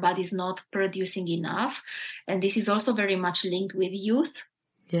 Our body is not producing enough. And this is also very much linked with youth.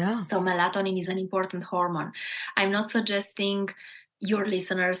 Yeah. So melatonin is an important hormone. I'm not suggesting your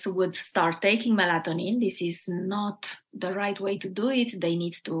listeners would start taking melatonin. This is not the right way to do it. They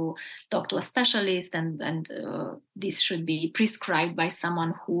need to talk to a specialist, and this should be prescribed by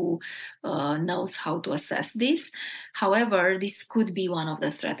someone who knows how to assess this. However, this could be one of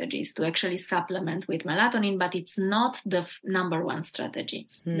the strategies to actually supplement with melatonin, but it's not the number one strategy.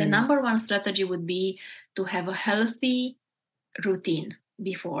 The number one strategy would be to have a healthy routine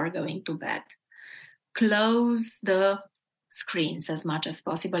before going to bed. Close the screens as much as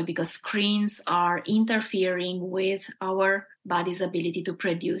possible, because screens are interfering with our body's ability to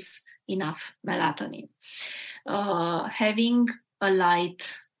produce enough melatonin. Having a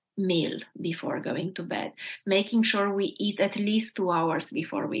light meal before going to bed, making sure we eat at least 2 hours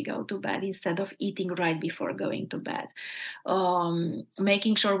before we go to bed instead of eating right before going to bed,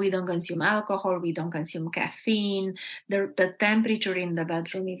 making sure we don't consume alcohol, we don't consume caffeine, the temperature in the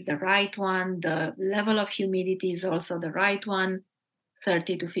bedroom is the right one, the level of humidity is also the right one,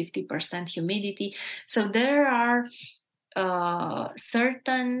 30 to 50% humidity. So there are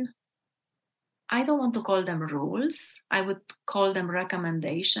certain, I don't want to call them rules, I would call them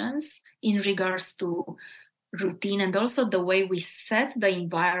recommendations in regards to routine and also the way we set the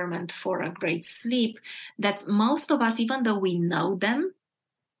environment for a great sleep, that most of us, even though we know them,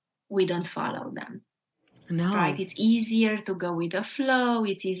 we don't follow them. No. Right? It's easier to go with the flow.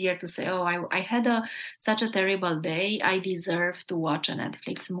 It's easier to say, oh, I had such a terrible day. I deserve to watch a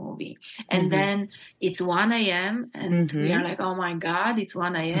Netflix movie. And then it's 1 a.m. and we are like, oh my God, it's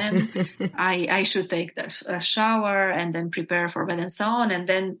 1 a.m. I should take a shower and then prepare for bed and so on. And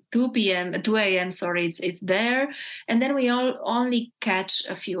then 2 a.m., it's there. And then we all only catch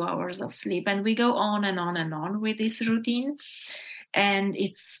a few hours of sleep, and we go on and on and on with this routine. And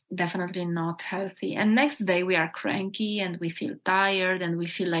it's definitely not healthy. And next day we are cranky and we feel tired and we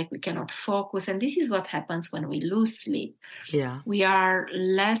feel like we cannot focus. And this is what happens when we lose sleep. Yeah. We are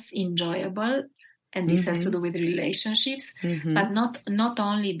less enjoyable. And this has to do with relationships. But not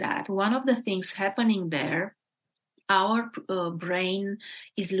only that. One of the things happening there, our brain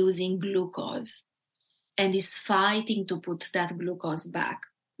is losing glucose and is fighting to put that glucose back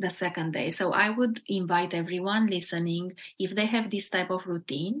the second day. So I would invite everyone listening, if they have this type of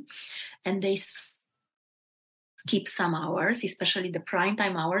routine and they skip some hours, especially the prime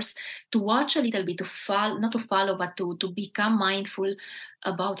time hours, to watch a little bit, not to follow, but to become mindful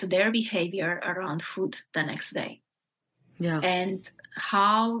about their behavior around food the next day. Yeah. And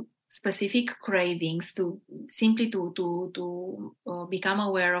how specific cravings, to become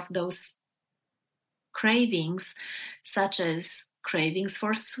aware of those cravings, such as cravings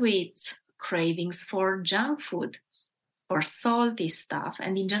for sweets, cravings for junk food, for salty stuff,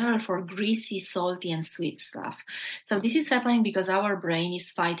 and in general for greasy, salty, and sweet stuff. So this is happening because our brain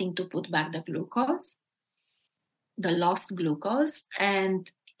is fighting to put back the glucose, the lost glucose, and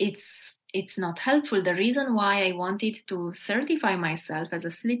it's not helpful. The reason why I wanted to certify myself as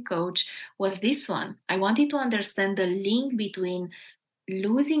a sleep coach was this one. I wanted to understand the link between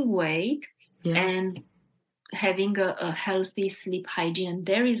losing weight and having a healthy sleep hygiene. And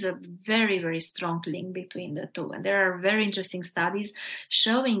there is a very, very strong link between the two. And there are very interesting studies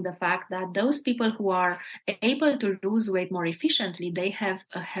showing the fact that those people who are able to lose weight more efficiently, they have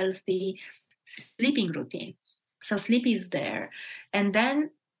a healthy sleeping routine. So sleep is there. And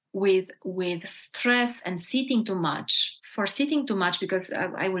then with stress and sitting too much, because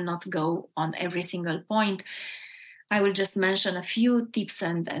I will not go on every single point, I will just mention a few tips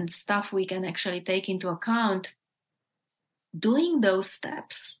and stuff we can actually take into account. Doing those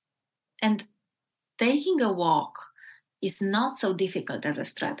steps and taking a walk is not so difficult as a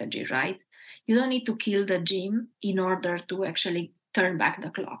strategy, right? You don't need to kill the gym in order to actually turn back the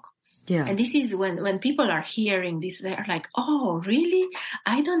clock. Yeah. And this is when people are hearing this, they're like, oh, really?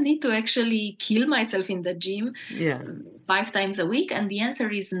 I don't need to actually kill myself in the gym 5 times a week? And the answer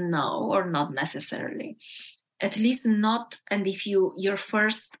is no, or not necessarily. at least not, and if your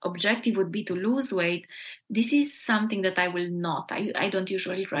first objective would be to lose weight, this is something that I will not. I don't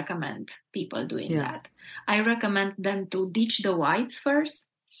usually recommend people doing that. I recommend them to ditch the whites first,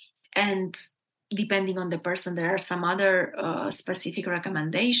 and depending on the person, there are some other specific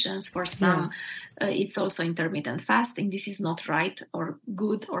recommendations. For some, it's also intermittent fasting. This is not right or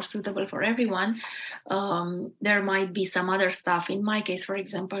good or suitable for everyone. There might be some other stuff. In my case, for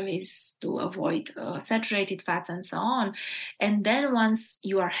example, is to avoid saturated fats and so on. And then once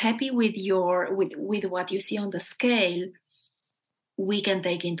you are happy with with what you see on the scale, we can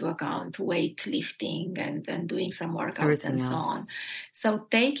take into account weightlifting and doing some workouts and so on. So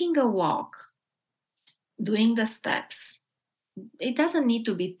taking a walk, doing the steps, it doesn't need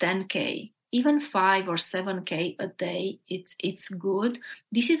to be 10K, even 5 or 7K a day. It's good.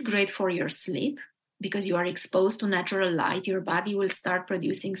 This is great for your sleep because you are exposed to natural light. Your body will start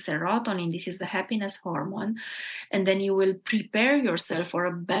producing serotonin. This is the happiness hormone. And then you will prepare yourself for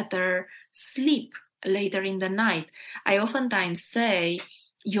a better sleep later in the night. I oftentimes say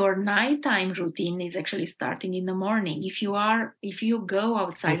your nighttime routine is actually starting in the morning. If you go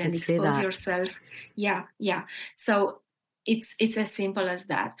outside and expose yourself, so it's as simple as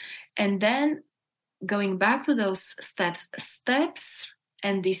that. And then going back to those steps,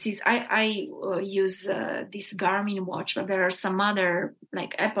 and this is I use this Garmin watch, but there are some other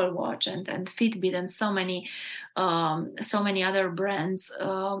like Apple Watch and Fitbit and so many other brands,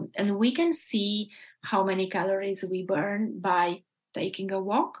 and we can see how many calories we burn by taking a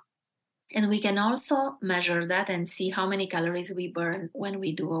walk. And we can also measure that and see how many calories we burn when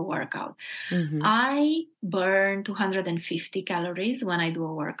we do a workout. Mm-hmm. I burn 250 calories when I do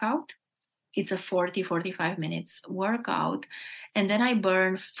a workout. It's a 40-45 minutes workout. And then I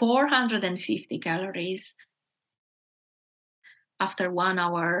burn 450 calories after 1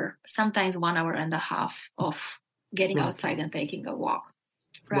 hour, sometimes 1 hour and a half of getting outside and taking a walk.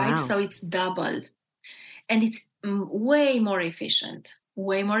 Right? Wow. So it's double. And it's way more efficient,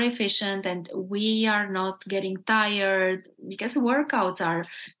 and we are not getting tired because workouts are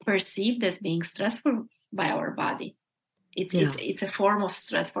perceived as being stressful by our body. It's a form of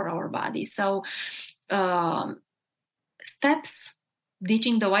stress for our body. So steps,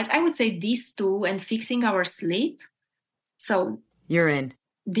 ditching the whites, I would say these two, and fixing our sleep. So you're in.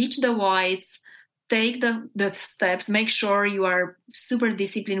 Ditch the whites, take the steps, make sure you are super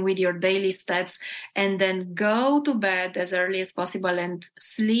disciplined with your daily steps, and then go to bed as early as possible and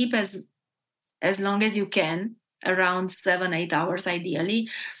sleep as long as you can, around 7-8 hours ideally.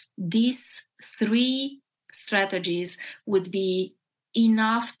 These 3 strategies would be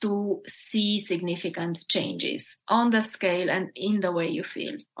enough to see significant changes on the scale and in the way you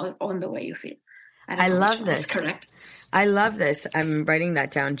feel, on the way you feel. I love this. Correct. I love this. I'm writing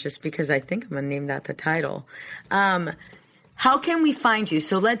that down just because I think I'm going to name that the title. How can we find you?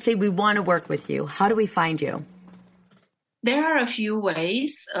 So let's say we want to work with you. How do we find you? There are a few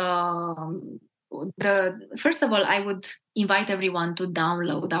ways. First of all, I would invite everyone to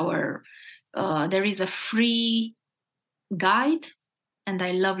download there is a free guide, and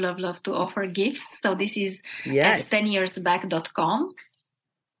I love to offer gifts. So this is at 10yearsback.com.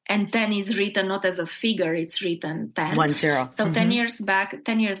 And 10 is written not as a figure, it's written 10. 10. So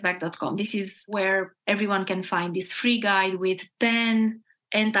 10yearsback.com. This is where everyone can find this free guide with 10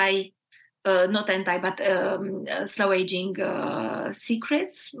 slow aging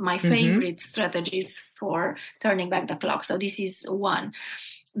secrets, my favorite strategies for turning back the clock. So this is one.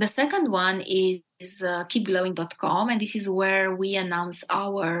 The second one is keepglowing.com, and this is where we announce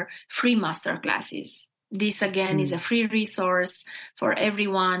our free masterclasses. This again is a free resource for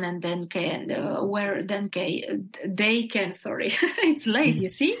everyone, and then they can. Sorry, it's late. You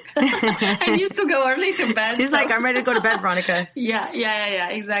see, I used to go early to bed. She's like, I'm ready to go to bed, Veronica. Yeah,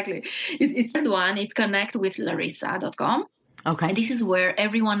 exactly. It's third one. It's connectwithlarisa.com. Okay, and this is where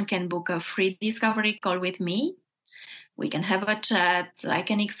everyone can book a free discovery call with me. We can have a chat. I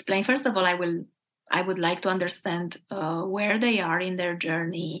can explain. First of all, I would like to understand where they are in their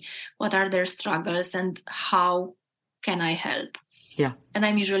journey, what are their struggles, and how can I help? Yeah. And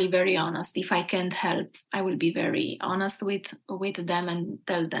I'm usually very honest. If I can't help, I will be very honest with them and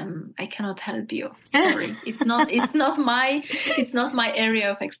tell them I cannot help you. Sorry, it's not my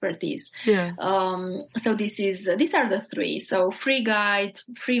area of expertise. Yeah. So these are the 3. So free guide,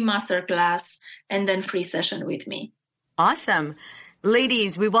 free masterclass, and then free session with me. Awesome.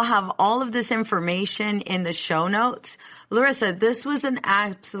 Ladies, we will have all of this information in the show notes. Larisa, this was an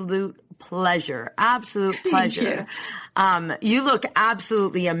absolute pleasure. Absolute pleasure. You look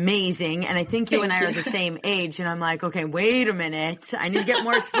absolutely amazing. And I think you and I are the same age. And I'm like, okay, wait a minute. I need to get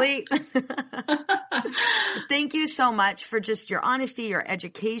more sleep. Thank you so much for just your honesty, your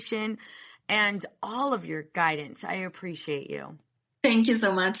education, and all of your guidance. I appreciate you. Thank you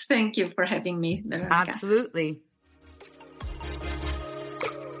so much. Thank you for having me, Veronica. Absolutely.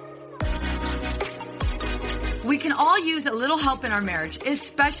 We can all use a little help in our marriage,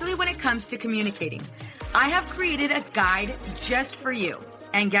 especially when it comes to communicating. I have created a guide just for you.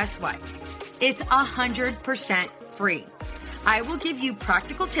 And guess what? It's 100% free. I will give you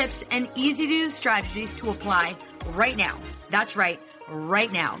practical tips and easy-to-use strategies to apply right now. That's right,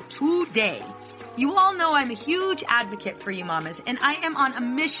 right now, today. You all know I'm a huge advocate for you mamas, and I am on a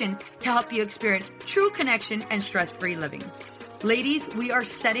mission to help you experience true connection and stress-free living. Ladies, we are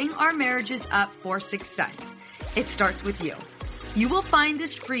setting our marriages up for success. It starts with you. You will find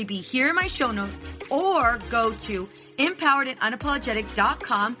this freebie here in my show notes or go to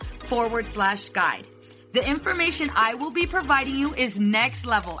empoweredandunapologetic.com/guide. The information I will be providing you is next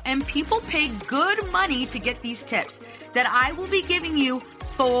level, and people pay good money to get these tips that I will be giving you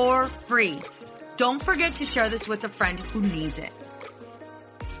for free. Don't forget to share this with a friend who needs it.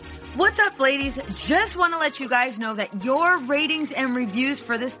 What's up, ladies? Just want to let you guys know that your ratings and reviews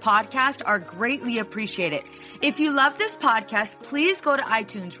for this podcast are greatly appreciated. If you love this podcast, please go to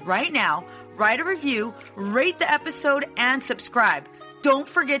iTunes right now, write a review, rate the episode, and subscribe. Don't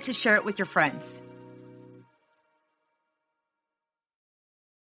forget to share it with your friends.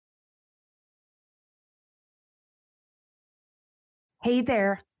 Hey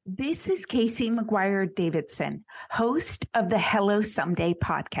there. This is Casey McGuire Davidson, host of the Hello Someday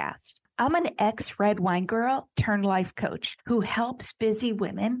podcast. I'm an ex-red wine girl turned life coach who helps busy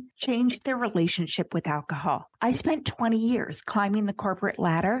women change their relationship with alcohol. I spent 20 years climbing the corporate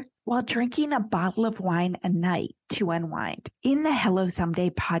ladder while drinking a bottle of wine a night to unwind. In the Hello Someday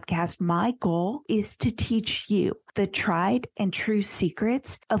podcast, my goal is to teach you the tried and true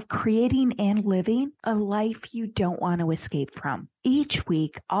secrets of creating and living a life you don't want to escape from. Each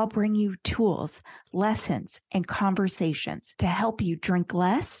week, I'll bring you tools, lessons, and conversations to help you drink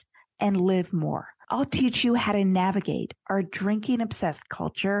less and live more. I'll teach you how to navigate our drinking-obsessed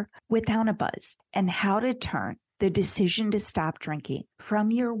culture without a buzz and how to turn the decision to stop drinking from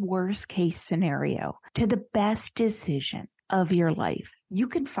your worst-case scenario to the best decision of your life. You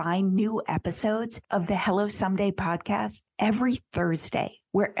can find new episodes of the Hello Someday podcast every Thursday,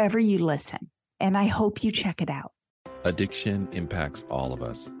 wherever you listen. And I hope you check it out. Addiction impacts all of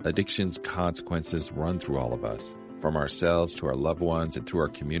us. Addiction's consequences run through all of us. From ourselves to our loved ones and through our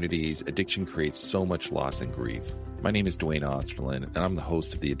communities, addiction creates so much loss and grief. My name is Dwayne Osterlin, and I'm the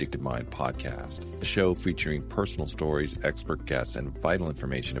host of the Addicted Mind podcast, a show featuring personal stories, expert guests, and vital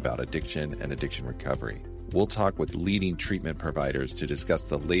information about addiction and addiction recovery. We'll talk with leading treatment providers to discuss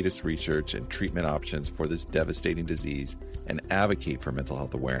the latest research and treatment options for this devastating disease and advocate for mental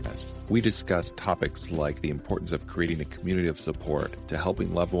health awareness. We discuss topics like the importance of creating a community of support to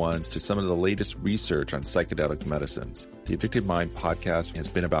helping loved ones to some of the latest research on psychedelic medicines. The Addicted Mind podcast has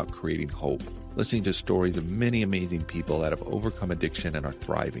been about creating hope, listening to stories of many amazing people that have overcome addiction and are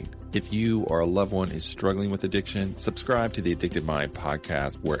thriving. If you or a loved one is struggling with addiction, subscribe to the Addicted Mind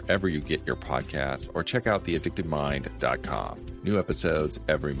podcast wherever you get your podcasts or check out theaddictedmind.com. New episodes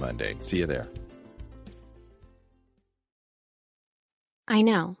every Monday. See you there. I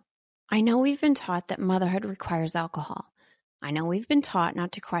know we've been taught that motherhood requires alcohol. I know we've been taught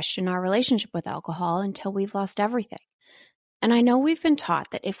not to question our relationship with alcohol until we've lost everything. And I know we've been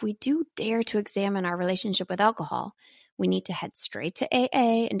taught that if we do dare to examine our relationship with alcohol, we need to head straight to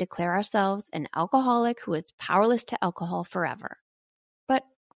AA and declare ourselves an alcoholic who is powerless to alcohol forever. But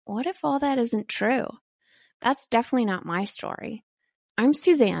what if all that isn't true? That's definitely not my story. I'm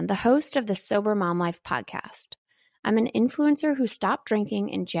Suzanne, the host of the Sober Mom Life podcast. I'm an influencer who stopped drinking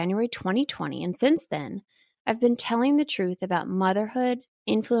in January 2020, and since then, I've been telling the truth about motherhood,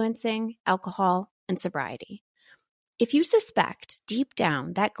 influencing, alcohol, and sobriety. If you suspect deep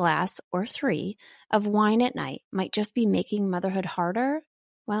down that glass or 3 of wine at night might just be making motherhood harder,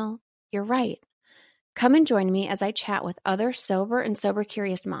 well, you're right. Come and join me as I chat with other sober and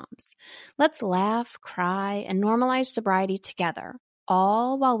sober-curious moms. Let's laugh, cry, and normalize sobriety together,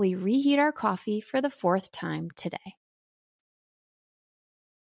 all while we reheat our coffee for the 4th time today.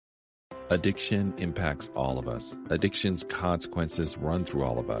 Addiction impacts all of us. Addiction's consequences run through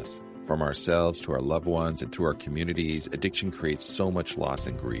all of us. From ourselves to our loved ones and through our communities, addiction creates so much loss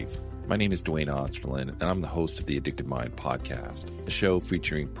and grief. My name is Dwayne Osterlin, and I'm the host of the Addicted Mind podcast, a show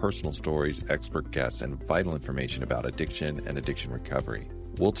featuring personal stories, expert guests, and vital information about addiction and addiction recovery.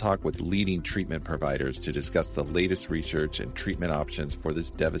 We'll talk with leading treatment providers to discuss the latest research and treatment options for this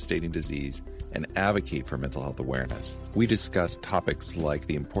devastating disease and advocate for mental health awareness. We discuss topics like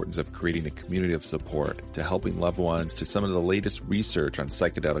the importance of creating a community of support to helping loved ones to some of the latest research on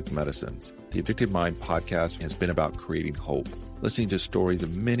psychedelic medicines. The Addicted Mind podcast has been about creating hope, listening to stories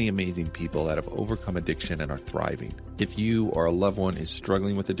of many amazing people that have overcome addiction and are thriving. If you or a loved one is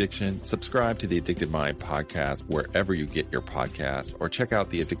struggling with addiction, subscribe to the Addicted Mind podcast wherever you get your podcasts or check out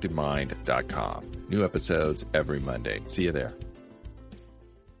theaddictedmind.com. New episodes every Monday. See you there.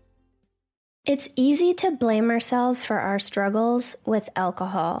 It's easy to blame ourselves for our struggles with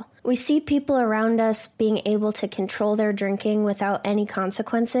alcohol. We see people around us being able to control their drinking without any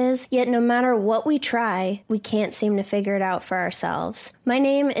consequences, yet no matter what we try, we can't seem to figure it out for ourselves. My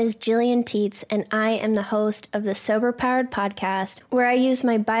name is Jillian Teets, and I am the host of the Sober Powered podcast, where I use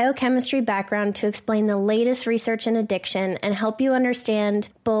my biochemistry background to explain the latest research in addiction and help you understand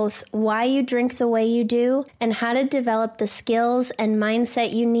both why you drink the way you do and how to develop the skills and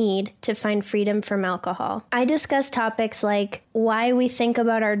mindset you need to find freedom from alcohol. I discuss topics like why we think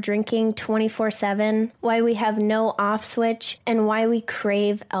about our drinking 24/7, why we have no off switch, and why we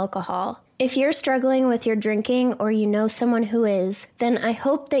crave alcohol. If you're struggling with your drinking or you know someone who is, then I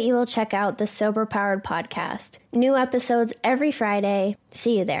hope that you will check out the Sober Powered podcast. New episodes every Friday.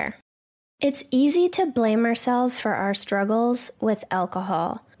 See you there. It's easy to blame ourselves for our struggles with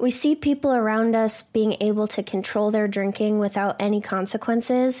alcohol. We see people around us being able to control their drinking without any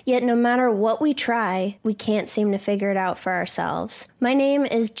consequences, yet no matter what we try, we can't seem to figure it out for ourselves. My name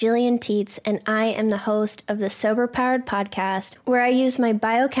is Jillian Teets, and I am the host of the Sober Powered podcast, where I use my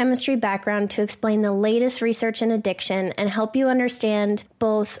biochemistry background to explain the latest research in addiction and help you understand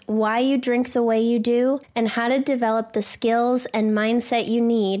both why you drink the way you do and how to develop the skills and mindset you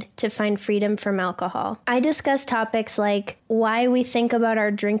need to find freedom from alcohol. I discuss topics like why we think about our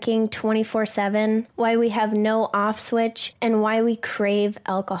drinking 24/7, why we have no off switch, and why we crave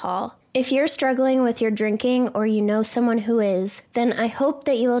alcohol. If you're struggling with your drinking or you know someone who is, then I hope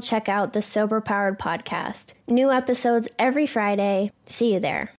that you will check out the Sober Powered podcast. New episodes every Friday. See you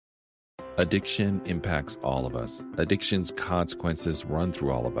there. Addiction impacts all of us. Addiction's consequences run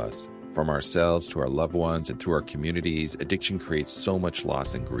through all of us. From ourselves to our loved ones and through our communities, addiction creates so much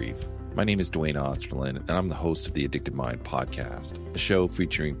loss and grief. My name is Dwayne Osterlin, and I'm the host of the Addicted Mind podcast, a show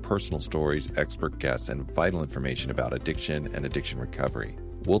featuring personal stories, expert guests, and vital information about addiction and addiction recovery.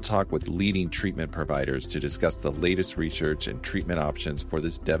 We'll talk with leading treatment providers to discuss the latest research and treatment options for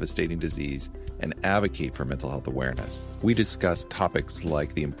this devastating disease and advocate for mental health awareness. We discuss topics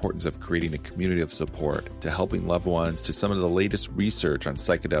like the importance of creating a community of support to helping loved ones to some of the latest research on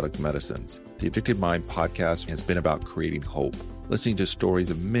psychedelic medicines. The Addicted Mind podcast has been about creating hope, listening to stories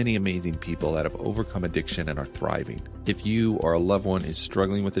of many amazing people that have overcome addiction and are thriving. If you or a loved one is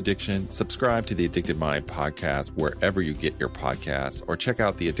struggling with addiction, subscribe to the Addicted Mind podcast wherever you get your podcasts or check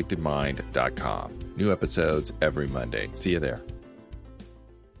out theaddictedmind.com. New episodes every Monday. See you there.